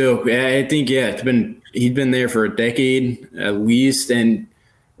would be too. I think he's been there for a decade at least, and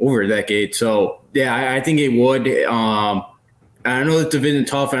over a decade. So yeah, I think it would. I know the division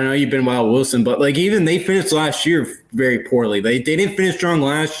tough. I know you've been without Wilson, but even they finished last year very poorly. They didn't finish strong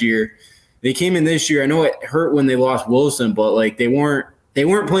last year. They came in this year. I know it hurt when they lost Wilson, but they weren't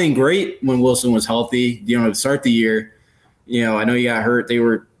playing great when Wilson was healthy. To start the year. I know he got hurt. They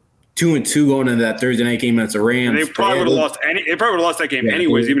were 2-2 going into that Thursday night game against the Rams. They probably would have lost that game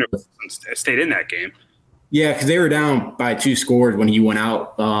anyways, even if it stayed in that game. Yeah, because they were down by 2 scores when he went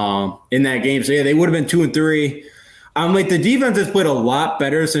out in that game. So yeah, they would have been 2-3. The defense has played a lot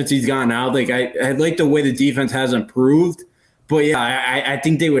better since he's gotten out. I like the way the defense has improved. But yeah, I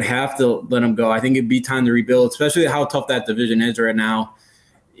think they would have to let him go. I think it'd be time to rebuild, especially how tough that division is right now.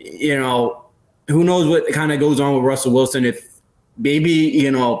 Who knows what kind of goes on with Russell Wilson if. Maybe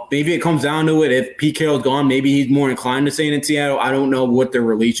it comes down to it. If Pete Carroll's gone, maybe he's more inclined to staying in Seattle. I don't know what their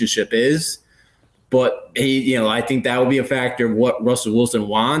relationship is. But I think that will be a factor of what Russell Wilson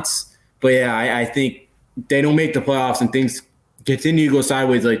wants. But yeah, I think they don't make the playoffs and things continue to go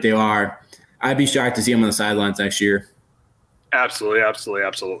sideways like they are. I'd be shocked to see them on the sidelines next year. Absolutely.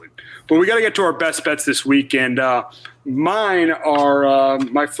 But we got to get to our best bets this week, and mine are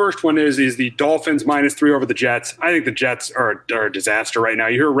my first one is the Dolphins -3 over the Jets. I think the Jets are a disaster right now.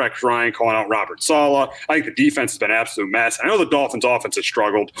 You hear Rex Ryan calling out Robert Saleh. I think the defense has been an absolute mess. I know the Dolphins' offense has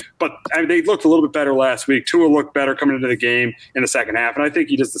struggled, but they looked a little bit better last week. Tua looked better coming into the game in the second half, and I think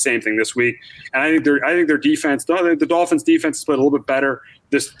he does the same thing this week. And I think their defense, the Dolphins' defense, has played a little bit better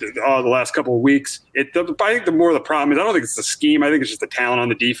the last couple of weeks. I think the more the problem is, I don't think it's the scheme. I think it's just the talent on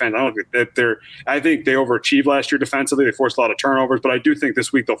the defense. I think they overachieved last year defensively. They forced a lot of turnovers, but I do think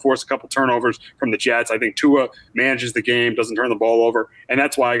this week they'll force a couple turnovers from the Jets. I think Tua manages the game, doesn't turn the ball over, and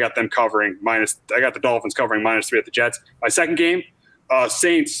that's why I got them covering I got the Dolphins covering -3 at the Jets. My second game,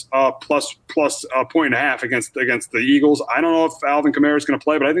 Saints plus 1.5 against the Eagles. I don't know if Alvin Kamara is going to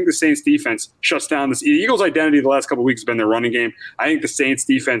play, but I think the Saints defense shuts down this. The Eagles' identity the last couple of weeks has been their running game. I think the Saints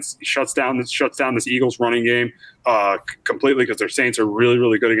defense shuts down this Eagles running game completely because their Saints are really,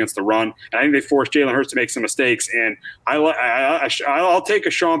 really good against the run. And I think they forced Jalen Hurts to make some mistakes. And I'll take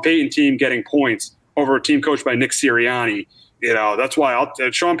a Sean Payton team getting points over a team coached by Nick Sirianni. That's why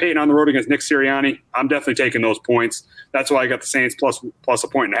Sean Payton on the road against Nick Sirianni, I'm definitely taking those points. That's why I got the Saints plus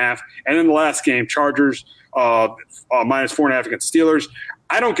 1.5. And then the last game, Chargers -4.5 against the Steelers.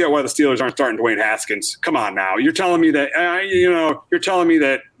 I don't get why the Steelers aren't starting Dwayne Haskins. Come on now. You're telling me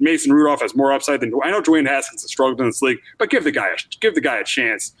that Mason Rudolph has more upside than – I know Dwayne Haskins has struggled in this league, but give the guy a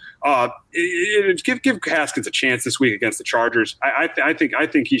chance. Give Haskins a chance this week against the Chargers. I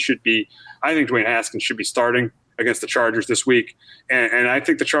think he should be – I think Dwayne Haskins should be starting against the Chargers this week, and I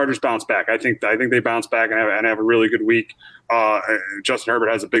think the Chargers bounce back. I think they bounce back and have a really good week. Justin Herbert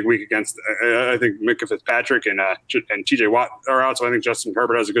has a big week against. I think Minka Fitzpatrick and T.J. Watt are out, so I think Justin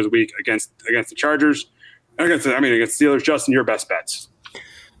Herbert has a good week against the Chargers. Against Steelers. Justin, your best bets.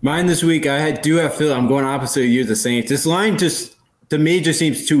 Mine this week, I do have Phil. I'm going opposite of you, the Saints. This line just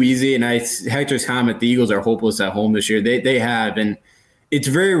seems too easy, and Hector's comment, the Eagles are hopeless at home this year. They have, and it's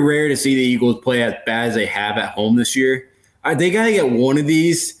very rare to see the Eagles play as bad as they have at home this year. They got to get one of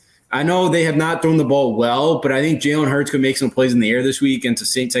these. I know they have not thrown the ball well, but I think Jalen Hurts could make some plays in the air this week against the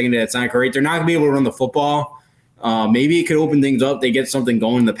Saints secondary. That's not great. They're not going to be able to run the football. Maybe it could open things up. They get something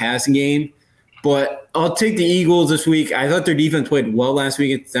going in the passing game. But I'll take the Eagles this week. I thought their defense played well last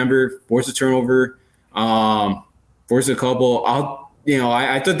week in December, forced a turnover, forced a couple.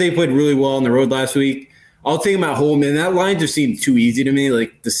 I thought they played really well on the road last week. I'll take them at home, and that line just seemed too easy to me.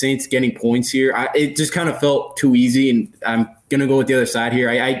 Like the Saints getting points here, it just kind of felt too easy, and I'm gonna go with the other side here.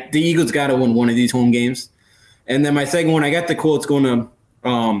 The Eagles got to win one of these home games, and then my second one, I got the Colts going to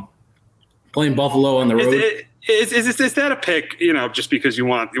playing Buffalo on the road. Is that a pick? Just because you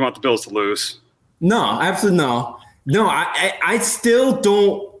want the Bills to lose? No, absolutely no. No, I still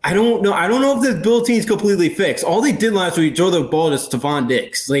don't. I don't know. I don't know if this Bill team's completely fixed. All they did last week, throw the ball to Stephon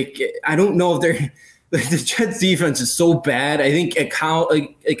Diggs. Like I don't know if they're. The Jets defense is so bad. I think a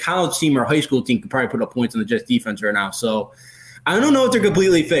college team or a high school team could probably put up points on the Jets defense right now. So I don't know if they're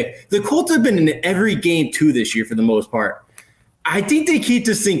completely fixed. The Colts have been in every game too this year for the most part. I think they keep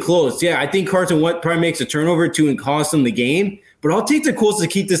this thing close. Yeah, I think Carson Wentz probably makes a turnover too and costs them the game. But I'll take the Colts to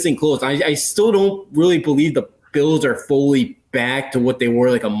keep this thing close. I still don't really believe the Bills are fully back to what they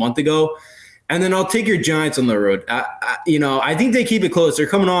were like a month ago. And then I'll take your Giants on the road. I think they keep it close. They're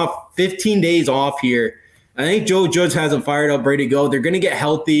coming off 15 days off here. I think Joe Judge has them fired up, ready to go. They're going to get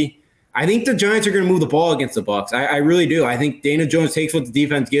healthy. I think the Giants are going to move the ball against the Bucs. I really do. I think Dana Jones takes what the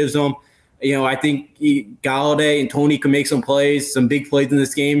defense gives them. I think Galladay and Tony can make some plays, some big plays in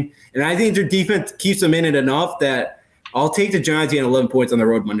this game. And I think their defense keeps them in it enough that I'll take the Giants getting 11 points on the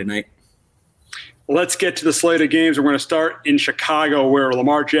road Monday night. Let's get to the slate of games. We're going to start in Chicago, where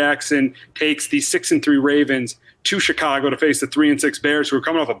Lamar Jackson takes the 6-3 Ravens to Chicago to face the 3-6 Bears, who are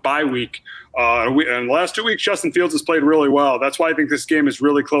coming off a bye week. And the last 2 weeks, Justin Fields has played really well. That's why I think this game is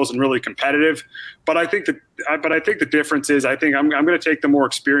really close and really competitive. But I think the difference is I'm going to take the more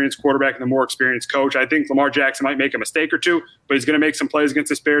experienced quarterback and the more experienced coach. I think Lamar Jackson might make a mistake or two, but he's going to make some plays against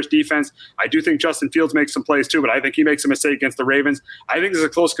this Bears defense. I do think Justin Fields makes some plays too, but I think he makes a mistake against the Ravens. I think this is a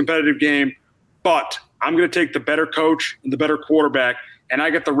close competitive game. But I'm going to take the better coach and the better quarterback, and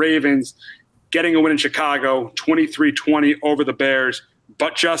I get the Ravens getting a win in Chicago, 23-20 over the Bears.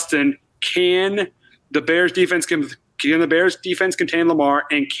 But Justin, can the Bears defense contain Lamar,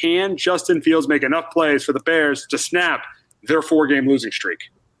 and can Justin Fields make enough plays for the Bears to snap their 4-game losing streak?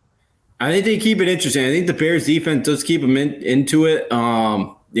 I think they keep it interesting. I think the Bears defense does keep them into it.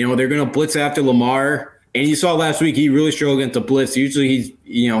 They're going to blitz after Lamar. And you saw last week he really struggled against the blitz. Usually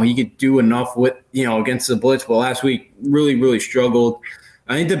he could do enough with against the blitz, but last week really, really struggled.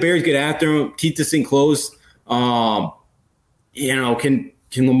 I think the Bears get after him, keep this thing close. Can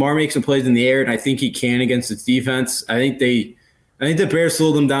Lamar make some plays in the air? And I think he can against its defense. I think the Bears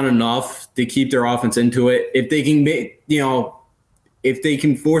slow them down enough to keep their offense into it. If they can if they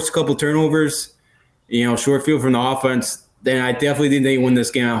can force a couple turnovers, short field from the offense, then I definitely think they win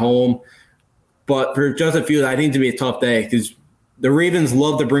this game at home. But for Justin Fields, I think it's going to be a tough day because the Ravens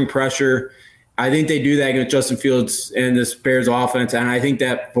love to bring pressure. I think they do that against Justin Fields and this Bears offense, and I think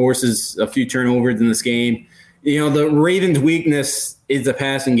that forces a few turnovers in this game. The Ravens' weakness is the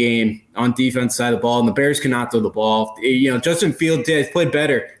passing game on defense side of the ball, and the Bears cannot throw the ball. Justin Fields has played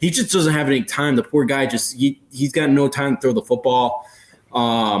better. He just doesn't have any time. The poor guy he's got no time to throw the football.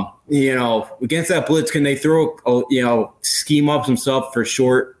 Against that blitz, can they throw scheme up some stuff for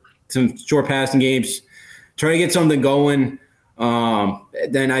some short passing games, try to get something going?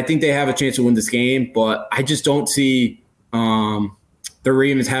 Then I think they have a chance to win this game, but I just don't see the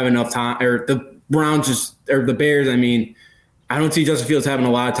Ravens have enough time, or the Browns or the Bears. I don't see Justin Fields having a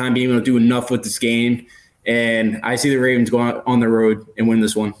lot of time being able to do enough with this game, and I see the Ravens going on the road and win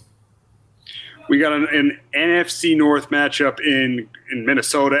this one. We got an NFC North matchup in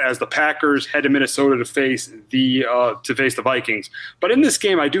Minnesota as the Packers head to Minnesota to face the Vikings. But in this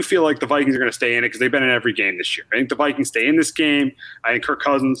game, I do feel like the Vikings are going to stay in it because they've been in every game this year. I think the Vikings stay in this game. I think Kirk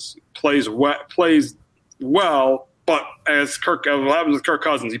Cousins plays well, but what happens with Kirk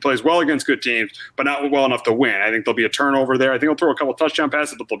Cousins, he plays well against good teams, but not well enough to win. I think there'll be a turnover there. I think he'll throw a couple touchdown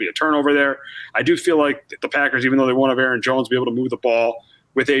passes, but there'll be a turnover there. I do feel like the Packers, even though they won't have Aaron Jones, be able to move the ball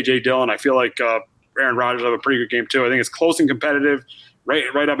with A.J. Dillon. I feel like Aaron Rodgers will have a pretty good game too. I think it's close and competitive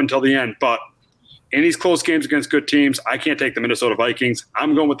right up until the end. But in these close games against good teams, I can't take the Minnesota Vikings.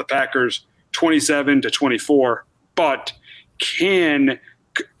 I'm going with the Packers 27-24. But can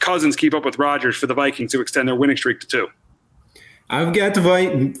Cousins keep up with Rodgers for the Vikings to extend their winning streak to 2? I've got the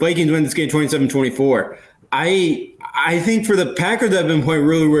Vikings win this game 27-24. I think for the Packers that have been playing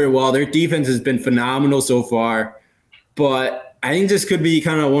really, really well, their defense has been phenomenal so far. But I think this could be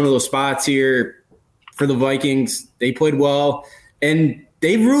kind of one of those spots here for the Vikings. They played well, and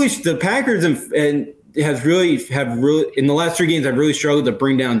the Packers have in the last 3 games have really struggled to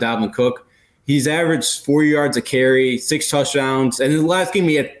bring down Dalvin Cook. He's averaged 4 yards a carry, 6 touchdowns, and in the last game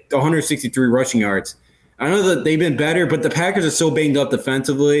he had 163 rushing yards. I know that they've been better, but the Packers are so banged up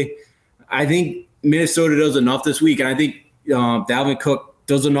defensively. I think Minnesota does enough this week, and I think Dalvin Cook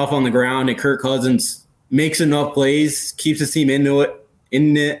does enough on the ground, and Kirk Cousins makes enough plays, keeps his team in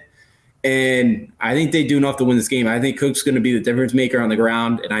it, and I think they do enough to win this game. I think Cook's going to be the difference maker on the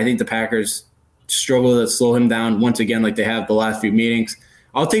ground, and I think the Packers struggle to slow him down once again like they have the last few meetings.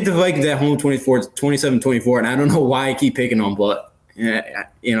 I'll take the Vikings at home 27-24, and I don't know why I keep picking them, but, I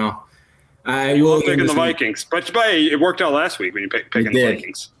will picking the Vikings. But it worked out last week when you picking the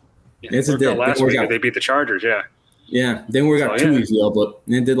Vikings. Yeah, it worked out last week. They beat the Chargers, yeah. Yeah, didn't work out 2 weeks ago, but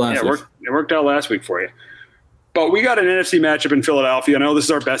it did last week. It worked out last week for you. But we got an NFC matchup in Philadelphia. I know this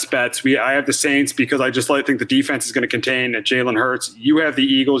is our best bets. I have the Saints because I just think the defense is going to contain Jalen Hurts. You have the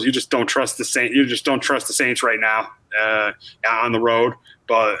Eagles. You just don't trust the Saints. You just don't trust the Saints right now on the road.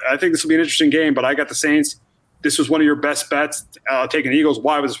 But I think this will be an interesting game. But I got the Saints. This was one of your best bets. Taking the Eagles.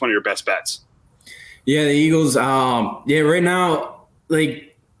 Why was this one of your best bets? Yeah, the Eagles. Right now,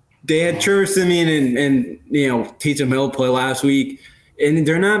 they had Trevor Siemian and Taysom Hill play last week, and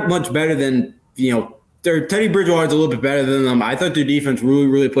they're not much better than their Teddy Bridgewater's a little bit better than them. I thought their defense really,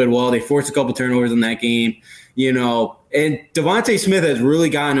 really played well. They forced a couple turnovers in that game, and Devontae Smith has really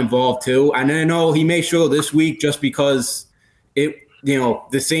gotten involved too. And I know he may struggle this week just because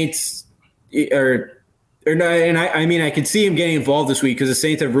the Saints are not. And I can see him getting involved this week because the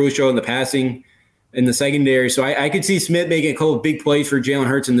Saints have really struggled in the passing in the secondary. So I could see Smith making a couple of big plays for Jalen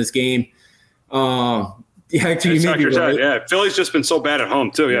Hurts in this game. Philly's just been so bad at home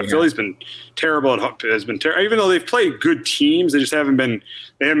too. Yeah. Philly's been terrible at home. Even though they've played good teams, they just haven't been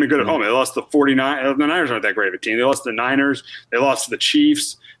good at home. They lost to the 49ers. The Niners aren't that great of a team. They lost to the Niners. They lost to the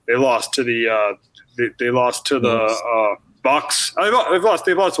Chiefs. They lost to the Bucks. They've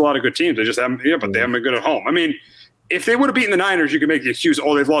lost a lot of good teams. They just haven't. Yeah, but they haven't been good at home. If they would have beaten the Niners, you could make the excuse,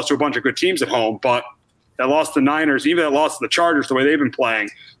 they've lost to a bunch of good teams at home. But that lost to the Niners, even that lost to the Chargers, the way they've been playing,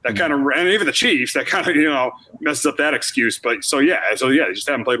 that kind of, and even the Chiefs, that kind of, messes up that excuse. But they just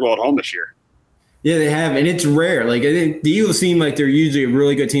haven't played well at home this year. Yeah, they have, and it's rare. The Eagles seem like they're usually a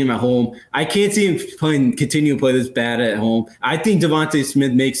really good team at home. I can't see them continue to play this bad at home. I think Devontae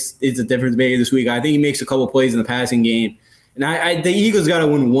Smith is a difference maker this week. I think he makes a couple plays in the passing game. And the Eagles got to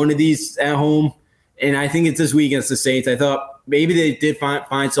win one of these at home, and I think it's this week against the Saints. I thought maybe they did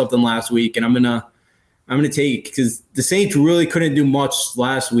find something last week, and I'm gonna take it because the Saints really couldn't do much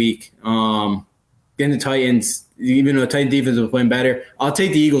last week. Against the Titans, even though the Titan defense was playing better, I'll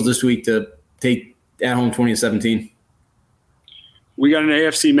take the Eagles this week to take at home 20-17. We got an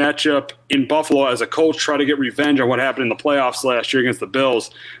AFC matchup in Buffalo as the Colts try to get revenge on what happened in the playoffs last year against the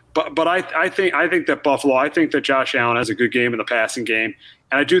Bills. But I think that Buffalo, I think that Josh Allen has a good game in the passing game,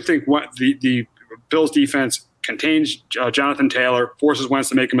 and I do think what the Bills defense contains Jonathan Taylor, forces Wentz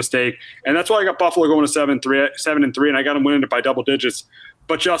to make a mistake, and that's why I got Buffalo going to 7-3, and I got them winning it by double digits.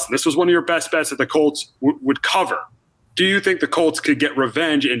 But Justin, this was one of your best bets that the Colts would cover. Do you think the Colts could get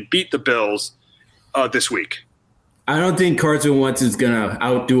revenge and beat the Bills this week? I don't think Carson Wentz is gonna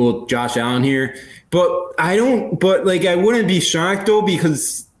outduel Josh Allen here, but I wouldn't be shocked though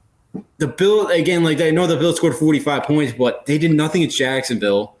because the Bills again, like I know the Bills scored 45 points, but they did nothing at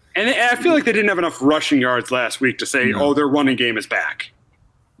Jacksonville. And I feel like they didn't have enough rushing yards last week to say, their running game is back.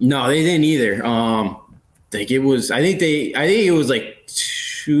 No, they didn't either. I think it was like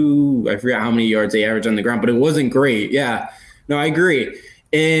 2. I forgot how many yards they averaged on the ground, but it wasn't great. Yeah, no, I agree,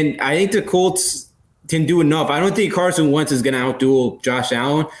 and I think the Colts can do enough. I don't think Carson Wentz is going to outduel Josh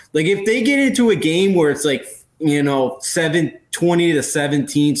Allen. Like if they get into a game where it's like,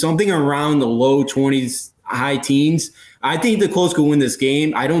 20-17, something around the low 20s, high teens, I think the Colts could win this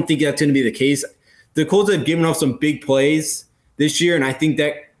game. I don't think that's going to be the case. The Colts have given up some big plays this year, and I think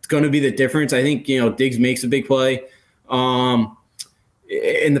that's going to be the difference. I think, Diggs makes a big play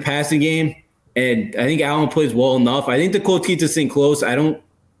in the passing game, and I think Allen plays well enough. I think the Colts keep this thing close. I don't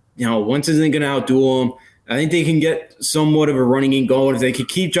Wentz isn't going to outduel him. I think they can get somewhat of a running game going. If they can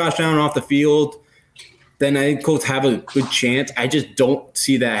keep Josh Allen off the field, then I think Colts have a good chance. I just don't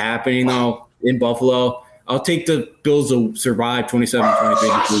see that happening, though, in Buffalo. I'll take the Bills to survive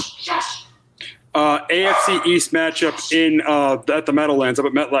 27-23. AFC East matchup at the Meadowlands up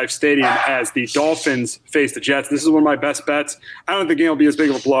at MetLife Stadium as the Dolphins face the Jets. This is one of my best bets. I don't think the game will be as big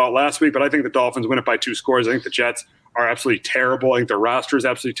of a blowout last week, but I think the Dolphins win it by 2 scores. I think the Jets are absolutely terrible. I think their roster is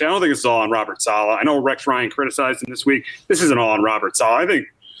absolutely terrible. I don't think it's all on Robert Saleh. I know Rex Ryan criticized him this week. This isn't all on Robert Saleh. I think,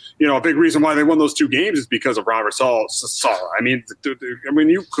 a big reason why they won those 2 games is because of Robert Saleh. I mean,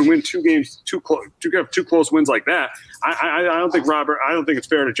 you can win 2 games, 2 close wins like that. I don't think it's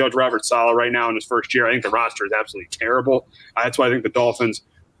fair to judge Robert Saleh right now in his first year. I think the roster is absolutely terrible. That's why I think the Dolphins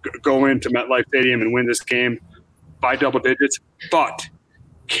go into MetLife Stadium and win this game by double digits. But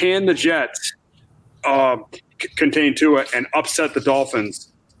can the Jets contain Tua and upset the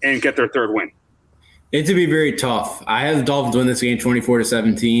Dolphins and get their 3rd win? It's to be very tough. I have the Dolphins win this game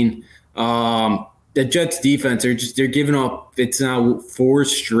 24-17. The Jets defense, they're giving up. It's now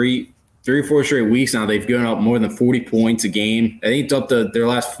 3 or 4 straight weeks now. They've given up more than 40 points a game. I think it's up to their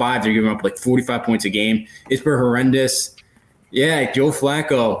last 5. They're giving up like 45 points a game. It's been horrendous. Yeah, Joe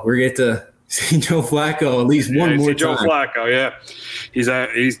Flacco. We're going to see Joe Flacco at least one more time. Joe Flacco, yeah. He's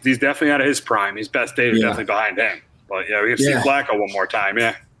definitely out of his prime. His best days are definitely behind him. But, yeah, we have to see Flacco one more time,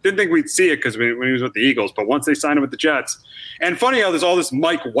 yeah. Didn't think we'd see it because when he was with the Eagles, but once they signed him with the Jets. And funny how there's all this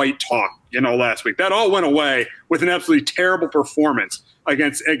Mike White talk, last week. That all went away with an absolutely terrible performance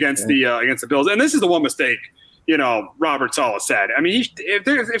against the Bills. And this is the one mistake, Robert Saleh said. I mean,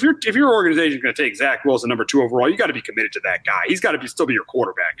 if your organization is going to take Zach Wilson number 2 overall, you got to be committed to that guy. He's got to still be your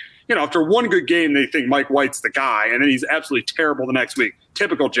quarterback. After one good game, they think Mike White's the guy, and then he's absolutely terrible the next week.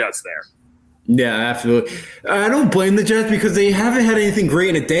 Typical Jets there. Yeah, absolutely. I don't blame the Jets because they haven't had anything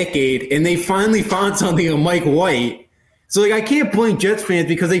great in a decade, and they finally found something on Mike White. So, I can't blame Jets fans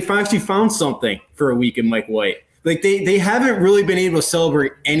because they actually found something for a week in Mike White. They haven't really been able to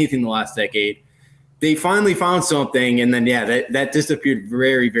celebrate anything the last decade. They finally found something, and then, that disappeared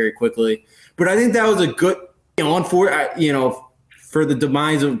very, very quickly. But I think that was a good for the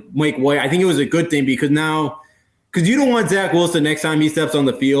demise of Mike White. I think it was a good thing because you don't want Zach Wilson next time he steps on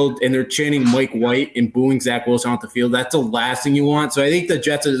the field and they're chanting Mike White and booing Zach Wilson off the field. That's the last thing you want. So I think the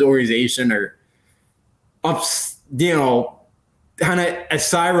Jets as an organization are kind of a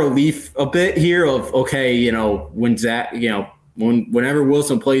sigh of relief a bit here of, okay, when Zach, whenever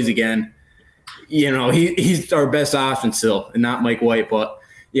Wilson plays again, he's our best option still and not Mike White. But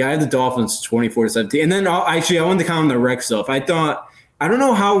yeah, I had the Dolphins 24-17. And then I wanted to comment on the Rex stuff. I don't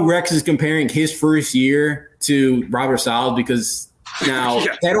know how Rex is comparing his first year to Robert Saleh because now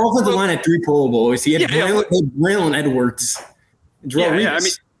that offensive line had 3 Pro Bowls. He had Braylon Edwards. Look at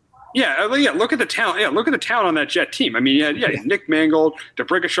the talent. Yeah, look at the talent on that Jet team. I mean, you had Nick Mangold,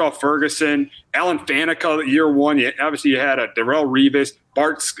 DeBrickashaw Ferguson, Alan Faneca year 1. You had Darrelle Revis,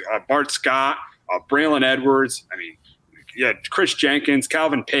 Bart Scott, Braylon Edwards. I mean, Chris Jenkins,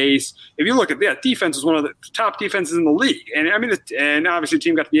 Calvin Pace. If you look at that defense, is one of the top defenses in the league. And I mean, and obviously the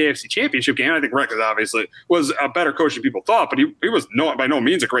team got the AFC Championship game. I think Rex obviously was a better coach than people thought, but he was by no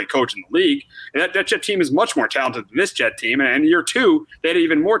means a great coach in the league. And that Jet team is much more talented than this Jet team. And in year 2, they had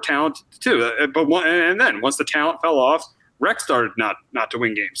even more talent too. And then once the talent fell off, Rex started not to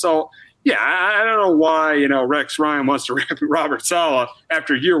win games. So yeah, I don't know why Rex Ryan wants to rip Robert Saleh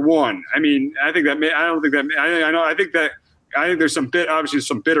after year 1. I mean, I think there's some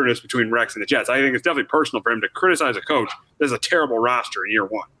bitterness between Rex and the Jets. I think it's definitely personal for him to criticize a coach that has a terrible roster in year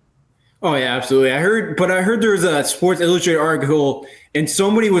 1. Oh yeah, absolutely. I heard there was a Sports Illustrated article, and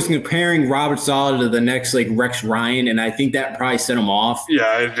somebody was comparing Robert Saleh to the next Rex Ryan, and I think that probably set him off.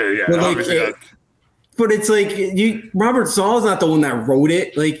 Yeah. But it's Robert Saleh's not the one that wrote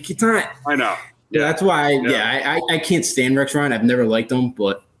it. It's not. I know. Yeah, that's why. I can't stand Rex Ryan. I've never liked him,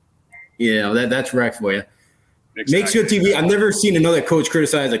 but that's Rex for you. Exactly. Makes good TV. I've never seen another coach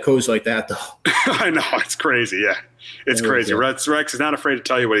criticize a coach like that, though. I know, it's crazy. Yeah, it's crazy. Rex is not afraid to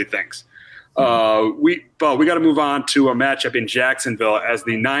tell you what he thinks. We got to move on to a matchup in Jacksonville as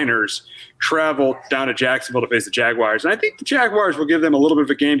the Niners travel down to Jacksonville to face the Jaguars. And I think the Jaguars will give them a little bit of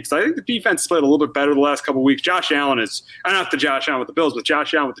a game because I think the defense played a little bit better the last couple of weeks. Josh Allen is not the Josh Allen with the Bills, but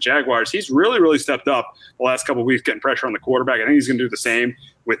Josh Allen with the Jaguars. He's really, really stepped up the last couple of weeks, getting pressure on the quarterback. I think he's going to do the same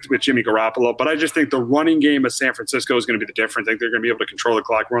with Jimmy Garoppolo. But I just think the running game of San Francisco is going to be the difference. I think they're going to be able to control the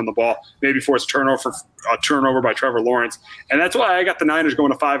clock, run the ball, maybe force a turnover by Trevor Lawrence. And that's why I got the Niners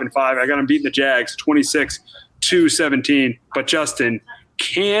going to 5-5. I got them beating the Jags 26-17. But Justin,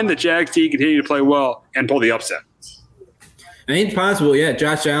 can the Jags team continue to play well and pull the upset? I think it's possible. Yeah,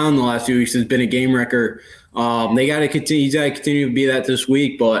 Josh Allen the last few weeks has been a game wrecker. They got to continue. He's got to continue to be that this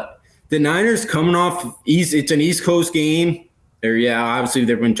week. But the Niners coming off it's an East Coast game. Obviously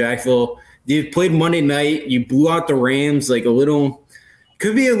they're in Jacksonville. You've played Monday night. You blew out the Rams could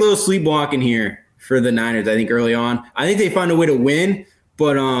be a little sleepwalking here for the Niners. I think early on. I think they find a way to win,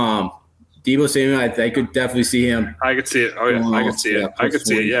 but Deebo Samuel, I could definitely see him. I could see it. Oh yeah, I could see it. I could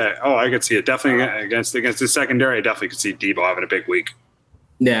see it. Yeah. Oh, I could see it. Definitely against the secondary. I definitely could see Deebo having a big week.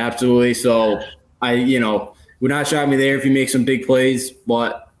 Yeah, absolutely. So would not shock me there if he makes some big plays.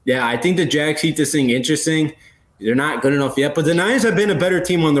 But yeah, I think the Jags keep this thing interesting. They're not good enough yet, but the Niners have been a better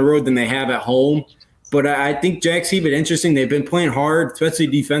team on the road than they have at home. But I think Jags keep it interesting. They've been playing hard, especially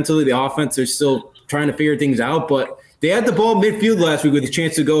defensively. The offense, they're still trying to figure things out. But they had the ball midfield last week with a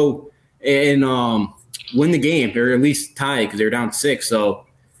chance to go and win the game, or at least tie because they're down 6. So,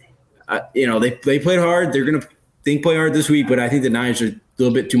 they played hard. They're going to play hard this week, but I think the Niners are a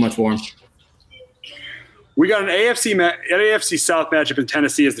little bit too much for them. We got an AFC South matchup in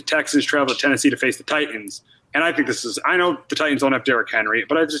Tennessee as the Texans travel to Tennessee to face the Titans. And I think I know the Titans don't have Derrick Henry,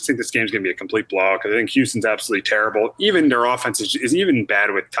 but I just think this game's going to be a complete blowout because I think Houston's absolutely terrible. Even their offense is even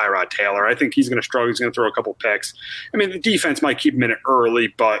bad with Tyrod Taylor. I think he's going to struggle. He's going to throw a couple picks. I mean, the defense might keep him in it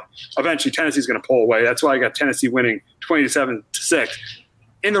early, but eventually Tennessee's going to pull away. That's why I got Tennessee winning 27-6.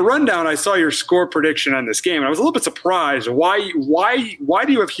 In the rundown, I saw your score prediction on this game, and I was a little bit surprised. Why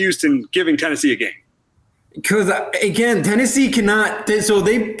do you have Houston giving Tennessee a game? Because, again, Tennessee cannot – so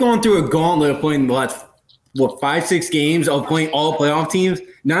they've gone through a gauntlet of playing the last – 5-6 games of playing all playoff teams.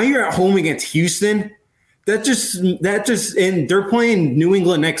 Now you're at home against Houston. That just and they're playing New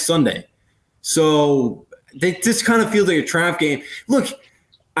England next Sunday. So they just kind of feels like a trap game. Look,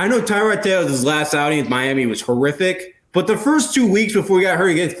 I know Tyrod Taylor's last outing with Miami was horrific, but the first 2 weeks before he got hurt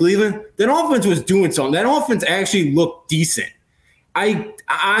against Cleveland, that offense was doing something. That offense actually looked decent. I'm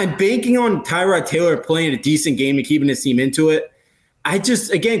banking on Tyrod Taylor playing a decent game and keeping his team into it.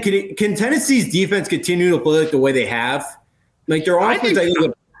 Can Tennessee's defense continue to play the way they have? Their offense,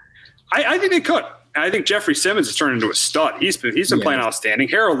 I think they could. I think Jeffrey Simmons has turned into a stud. He's been playing outstanding.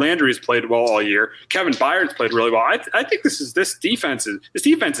 Harold Landry has played well all year. Kevin Byard's played really well. I think this defense is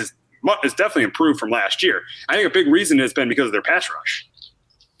definitely improved from last year. I think a big reason has been because of their pass rush.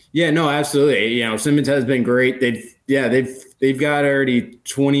 Yeah, no, absolutely. Simmons has been great. They've got already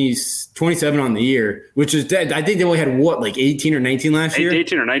 27 on the year, which is dead. I think they only had 18 or 19 last year?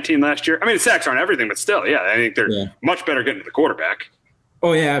 18 or 19 last year. I mean, the sacks aren't everything, but still, yeah, I think they're much better getting to the quarterback.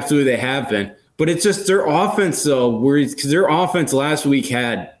 Oh, yeah, absolutely. They have been. But it's just their offense, though, because their offense last week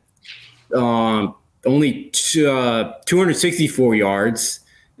had only 264 yards.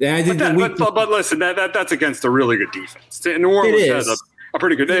 But listen, that's against a really good defense. New Orleans has a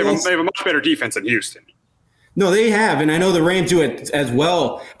pretty good. They have a much better defense than Houston. No, they have, and I know the Rams do it as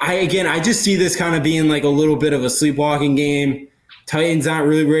well. I just see this kind of being like a little bit of a sleepwalking game. Titans not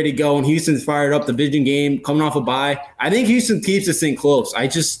really ready to go, and Houston's fired up. Division game coming off a bye. I think Houston keeps this thing close.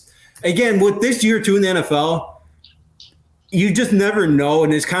 With this year too in the NFL, you just never know.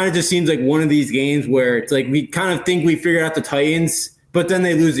 And it kind of just seems like one of these games where it's like we kind of think we figured out the Titans, but then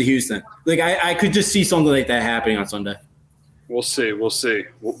they lose to Houston. Like I could just see something like that happening on Sunday. We'll see. We'll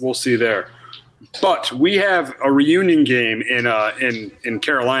see there. But we have a reunion game in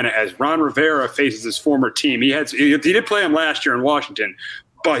Carolina as Ron Rivera faces his former team. He did play him last year in Washington,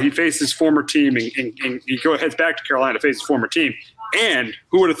 but he faced his former team and he heads back to Carolina to face his former team. And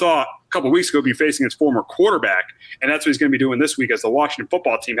who would have thought a couple of weeks ago be facing his former quarterback? And that's what he's going to be doing this week as the Washington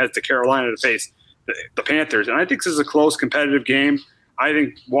football team heads to Carolina to face the Panthers. And I think this is a close, competitive game. I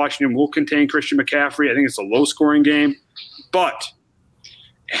think Washington will contain Christian McCaffrey. I think it's a low-scoring game. But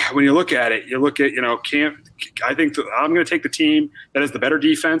when you look at it, Cam. I think I'm going to take the team that has the better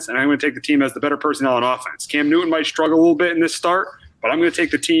defense, and I'm going to take the team that has the better personnel on offense. Cam Newton might struggle a little bit in this start, but I'm going to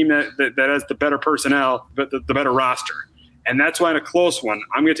take the team that has the better personnel, but the better roster. And that's why in a close one,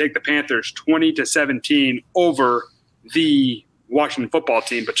 I'm going to take the Panthers 20-17 over the Washington football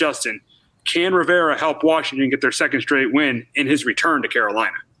team. But Justin, can Rivera help Washington get their second straight win in his return to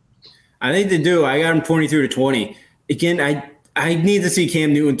Carolina? I think they do. I got him 23-20. Again, I need to see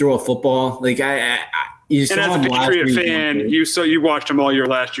Cam Newton throw a football. Like you saw him last year. As a Patriot fan, you watched him all year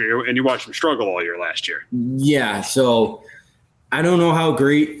last year, and you watched him struggle all year last year. Yeah, so I don't know how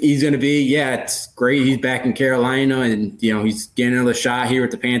great he's going to be. Yeah, it's great. He's back in Carolina, and he's getting another shot here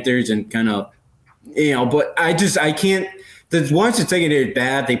with the Panthers, and kind of, But I can't. The Washington secondary is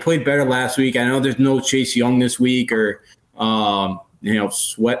bad. They played better last week. I know there's no Chase Young this week, or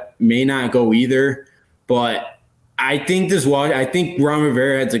Sweat may not go either, but I think Ron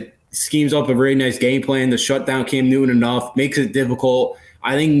Rivera schemes up a very nice game plan to shut down Cam Newton enough, makes it difficult.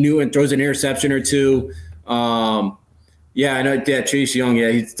 I think Newton throws an interception or two. I know. Yeah, Chase Young.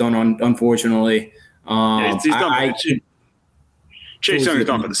 Yeah, he's done unfortunately. He's done. Chase Young is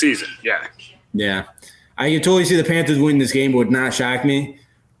done for the season. Yeah. Yeah, I can totally see the Panthers winning this game. Would not shock me,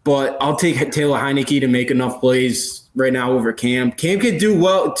 but I'll take Taylor Heineke to make enough plays right now over Cam. Cam can do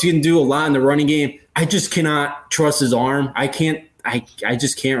well. Can do a lot in the running game. I just cannot trust his arm. I can't. I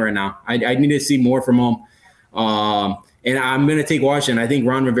just can't right now. I need to see more from him. And I'm going to take Washington. I think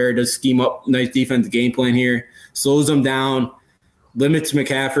Ron Rivera does scheme up nice defensive game plan here, slows them down, limits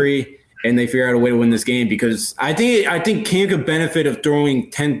McCaffrey, and they figure out a way to win this game because I think Cam could benefit of throwing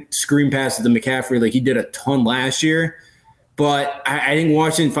 10 screen passes to McCaffrey like he did a ton last year. But I think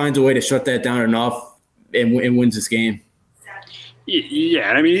Washington finds a way to shut that down enough and wins this game.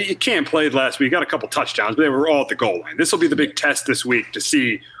 Yeah, I mean, Cam played last week, got a couple touchdowns, but they were all at the goal line. This will be the big test this week to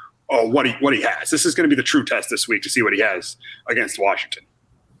see what he has. This is going to be the true test this week to see what he has against Washington.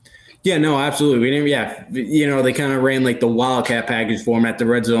 Yeah, no, absolutely. They kind of ran like the Wildcat package for him at the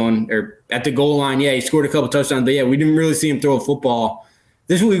red zone or at the goal line. Yeah, he scored a couple touchdowns, but we didn't really see him throw a football.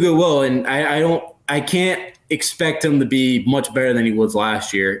 This week we will, and I can't expect him to be much better than he was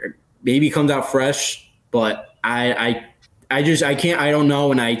last year. Maybe he comes out fresh, but I don't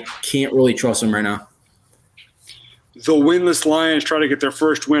know, and I can't really trust him right now. The winless Lions try to get their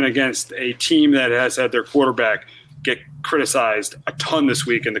first win against a team that has had their quarterback get criticized a ton this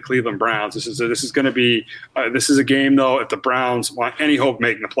week in the Cleveland Browns. This is going to be this is a game though. If the Browns want any hope of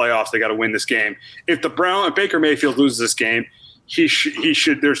making the playoffs, they got to win this game. If Baker Mayfield loses this game, he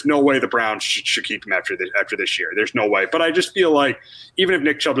should. There's no way the Browns should keep him after this year. There's no way. But I just feel like even if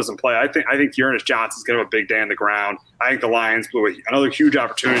Nick Chubb doesn't play, I think Ernest Johnson's going to have a big day on the ground. I think the Lions blew another huge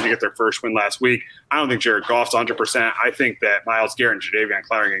opportunity to get their first win last week. I don't think Jared Goff's 100%. I think that Myles Garrett and Jadeveon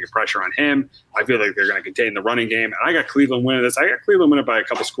Clowney are going to get pressure on him. I feel like they're going to contain the running game. And I got Cleveland winning this. I got Cleveland winning by a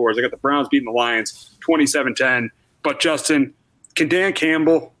couple scores. I got the Browns beating the Lions 27-10. But Justin, can Dan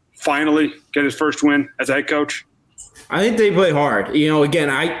Campbell finally get his first win as a head coach? I think they play hard.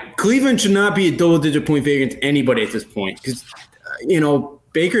 Again, Cleveland should not be a double-digit point favorite against anybody at this point because,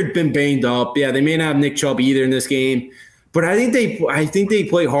 Baker's been banged up. Yeah, they may not have Nick Chubb either in this game, but I think they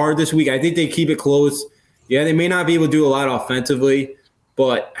play hard this week. I think they keep it close. Yeah, they may not be able to do a lot offensively,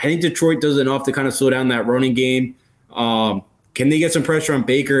 but I think Detroit does enough to kind of slow down that running game. Can they get some pressure on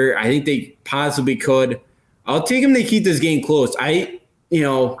Baker? I think they possibly could. I'll take them to keep this game close. I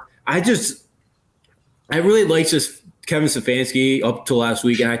really like this Kevin Stefanski up till last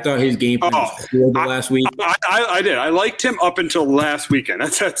week, and I thought his game plan was horrible last week. I did. I liked him up until last weekend.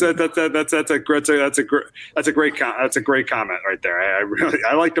 That's a great comment right there.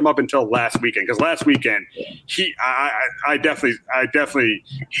 I liked him up until last weekend because last weekend I definitely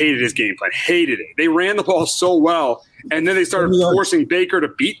hated his game plan. Hated it. They ran the ball so well, and then they started forcing Baker to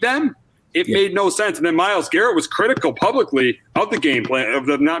beat them. It made no sense. And then Myles Garrett was critical publicly of the game plan of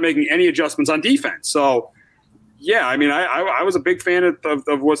them not making any adjustments on defense. So. Yeah, I mean, I was a big fan of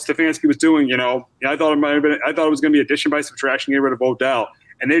what Stefanski was doing. You know, I thought it was going to be addition by subtraction, getting rid of Odell,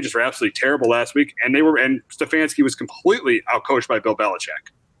 and they just were absolutely terrible last week. And Stefanski was completely outcoached by Bill Belichick.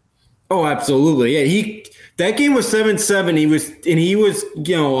 Oh, absolutely. Yeah, that game was 7-7. He was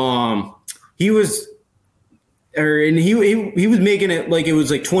making it like it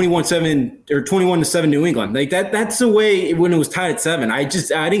was like 21-7 or 21-7 New England. Like that's the way when it was tied at 7. I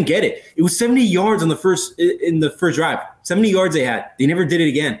didn't get it. It was 70 yards in the first drive. 70 yards they had. They never did it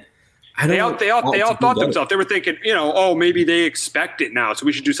again. They all thought themselves. They were thinking, maybe they expect it now, so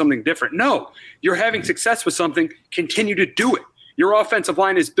we should do something different. No, you're having success with something. Continue to do it. Your offensive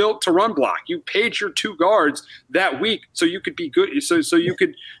line is built to run block. You paid your 2 guards that week so you could be good, so you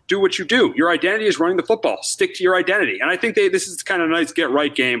could do what you do. Your identity is running the football. Stick to your identity. And I think this is kind of a nice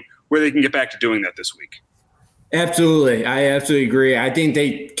get-right game where they can get back to doing that this week. Absolutely. I absolutely agree. I think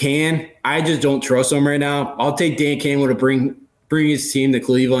they can. I just don't trust them right now. I'll take Dan Campbell to bring his team to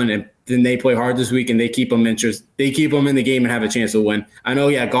Cleveland, and then they play hard this week, and they keep them in the game and have a chance to win. I know,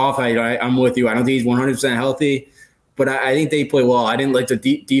 Goff, I'm with you. I don't think he's 100% healthy. But I think they play well. I didn't like the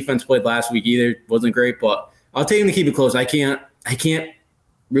defense played last week either. It wasn't great, but I'll take them to keep it close. I can't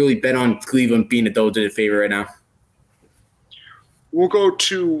really bet on Cleveland being a double-digit favorite right now. We'll go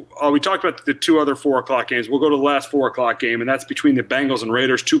to we talked about the 2 other 4 o'clock games. We'll go to the last 4 o'clock game, and that's between the Bengals and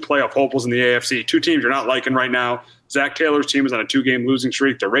Raiders, 2 playoff hopefuls in the AFC. 2 teams you're not liking right now. Zach Taylor's team is on a 2-game losing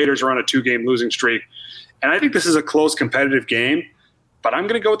streak. The Raiders are on a 2-game losing streak. And I think this is a close, competitive game. But I'm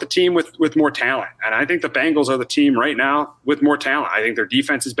going to go with the team with more talent. And I think the Bengals are the team right now with more talent. I think their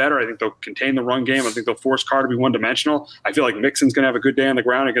defense is better. I think they'll contain the run game. I think they'll force Carr to be one-dimensional. I feel like Mixon's going to have a good day on the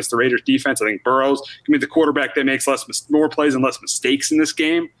ground against the Raiders defense. I think Burrow's going to be the quarterback that makes more plays and less mistakes in this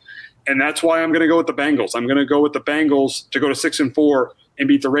game. And that's why I'm going to go with the Bengals. I'm going to go with the Bengals to go to 6-4 and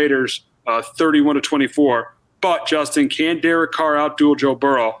beat the Raiders 31-24. But, Justin, can Derek Carr outduel Joe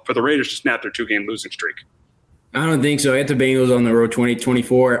Burrow for the Raiders to snap their 2-game losing streak? I don't think so. I have the Bengals on the road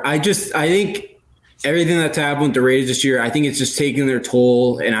 20-24. I think everything that's happened with the Raiders this year, I think it's just taking their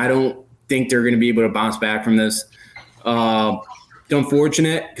toll, and I don't think they're going to be able to bounce back from this. It's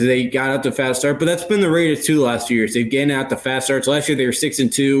unfortunate because they got out the fast start, but that's been the Raiders too the last few years. They've gotten out the fast starts. Last year they were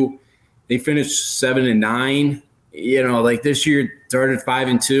 6-2. They finished 7-9. Like this year started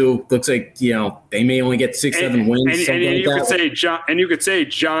 5-2. Looks like they may only get 6-7 wins. And you could say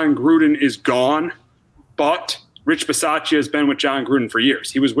John Gruden is gone. But Rich Bisaccia has been with John Gruden for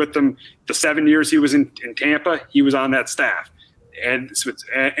years. He was with them the 7 years he was in Tampa. He was on that staff, and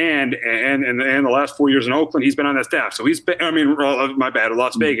the last 4 years in Oakland, he's been on that staff. So he's been.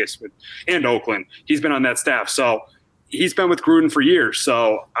 Las Vegas and Oakland. He's been on that staff. So he's been with Gruden for years.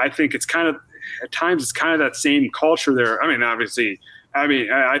 So I think it's kind of at times it's kind of that same culture there. I mean, obviously.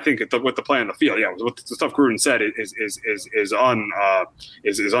 I think with the play on the field, what the stuff Gruden said is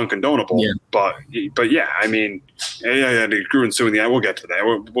uncondonable. Yeah. But Gruden's suing the. We'll get to that.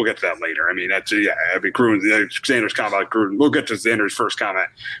 We'll get to that later. Gruden. Xander's comment about Gruden. We'll get to Xander's first comment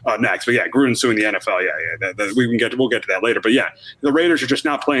next. But Gruden's suing the NFL. We'll get to that later. But the Raiders are just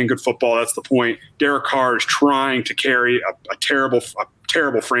not playing good football. That's the point. Derek Carr is trying to carry a terrible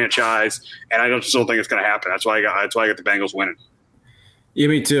franchise, and I just don't think it's going to happen. That's why I got the Bengals winning. Yeah,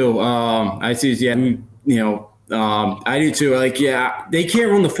 me too. I see. I do too. They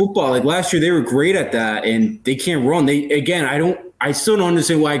can't run the football. Like last year, they were great at that, and they can't run. I still don't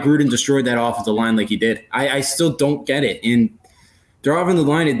understand why Gruden destroyed that offensive line like he did. I still don't get it. And their offensive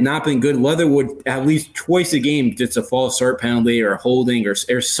line had not been good. Leatherwood at least twice a game gets a false start penalty or holding or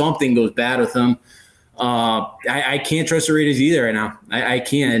something goes bad with them. I can't trust the Raiders either right now. I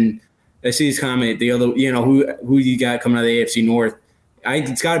can't. I see his comment. The other, who you got coming out of the AFC North.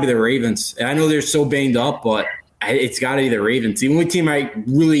 It's got to be the Ravens. And I know they're so banged up, but it's got to be the Ravens. The only team I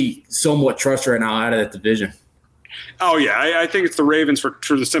really somewhat trust right now out of that division. Oh, yeah. I think it's the Ravens for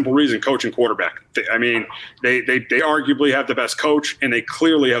the simple reason, coach and quarterback. They arguably have the best coach, and they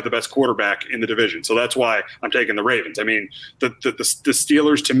clearly have the best quarterback in the division. So that's why I'm taking the Ravens. The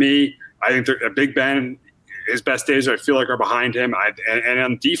Steelers, to me, I think they're Big Ben. His best days, I feel like, are behind him. And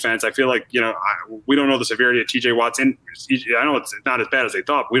on defense, I feel like, we don't know the severity of TJ Watt's. I know it's not as bad as they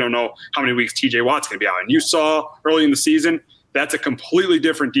thought. But we don't know how many weeks TJ Watt's going to be out. And you saw early in the season, that's a completely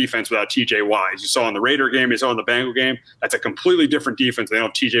different defense without TJ Watt. As you saw in the Raider game, you saw in the Bengal game, that's a completely different defense. They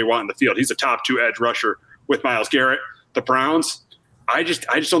don't have TJ Watt in the field. He's a top 2 edge rusher with Myles Garrett. The Browns, I just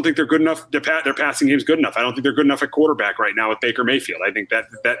don't think they're good enough. Their passing game is good enough. I don't think they're good enough at quarterback right now with Baker Mayfield. I think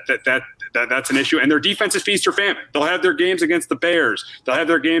that's an issue. And their defense is feast or famine. They'll have their games against the Bears. They'll have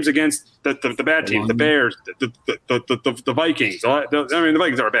their games against the bad teams, the Bears, the Vikings. The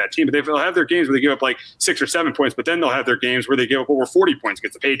Vikings are a bad team, but they'll have their games where they give up like 6 or 7 points. But then they'll have their games where they give up over 40 points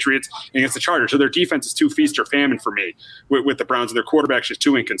against the Patriots and against the Chargers. So their defense is too feast or famine for me with the Browns, and their quarterback's just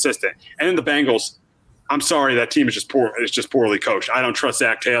too inconsistent. And then the Bengals. I'm sorry, that team is just poor. It's just poorly coached. I don't trust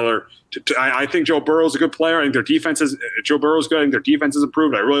Zach Taylor. I think Joe Burrow's a good player. I think their defense is Joe Burrow's good. I think their defense is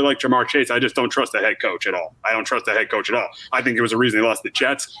improved. I really like Jamar Chase. I just don't trust the head coach at all. I don't trust the head coach at all. I think it was a reason they lost the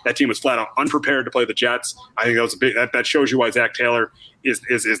Jets. That team was flat out unprepared to play the Jets. I think that was that shows you why Zach Taylor is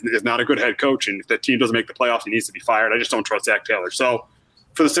not a good head coach. And if that team doesn't make the playoffs, he needs to be fired. I just don't trust Zach Taylor. So,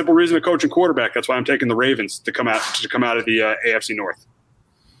 for the simple reason of coaching quarterback, that's why I'm taking the Ravens to come out of the AFC North.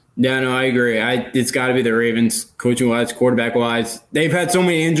 Yeah, no, I agree. It's got to be the Ravens, coaching-wise, quarterback-wise. They've had so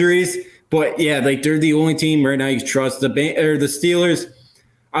many injuries, but, yeah, like they're the only team right now you can trust. The Steelers,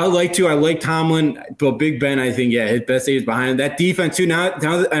 I like Tomlin, but Big Ben, I think, yeah, his best days behind him. That defense, too, now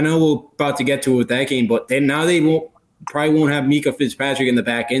I know we're about to get to it with that game, but now they probably won't have Micah Fitzpatrick in the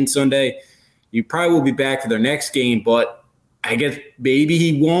back end Sunday. You probably will be back for their next game, but I guess maybe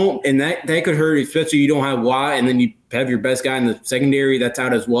he won't, and that could hurt, especially you don't have Watt, and then you have your best guy in the secondary that's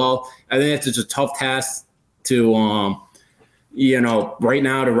out as well. I think that's just a tough task to, right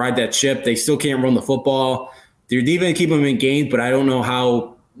now to ride that ship. They still can't run the football. They're even keep them in games, but I don't know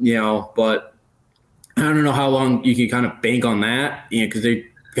how, but I don't know how long you can kind of bank on that, because they've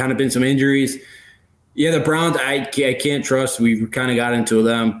kind of been some injuries. Yeah, the Browns, I can't trust. We kind of got into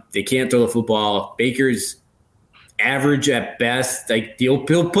them. They can't throw the football. Baker's average at best. Like he'll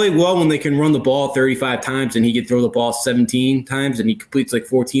play well when they can run the ball 35 times and he can throw the ball 17 times and he completes like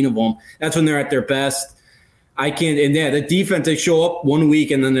 14 of them. That's when they're at their best. I can't. And yeah, the defense, they show up one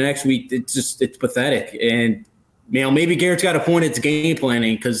week and then the next week it's pathetic. And maybe Garrett's got a point. It's game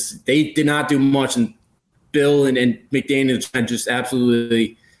planning because they did not do much, and Bill and McDaniel just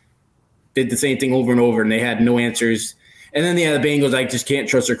absolutely did the same thing over and over, and they had no answers. And then, the Bengals, I just can't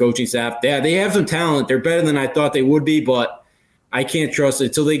trust their coaching staff. Yeah, they have some talent. They're better than I thought they would be, but I can't trust it.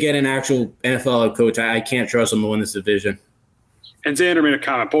 Until they get an actual NFL coach, I can't trust them to win this division. And Xander made a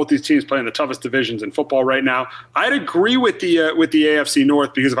comment. Both these teams play in the toughest divisions in football right now. I'd agree with the AFC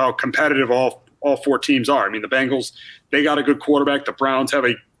North because of how competitive all 4 teams are. I mean, the Bengals, they got a good quarterback. The Browns have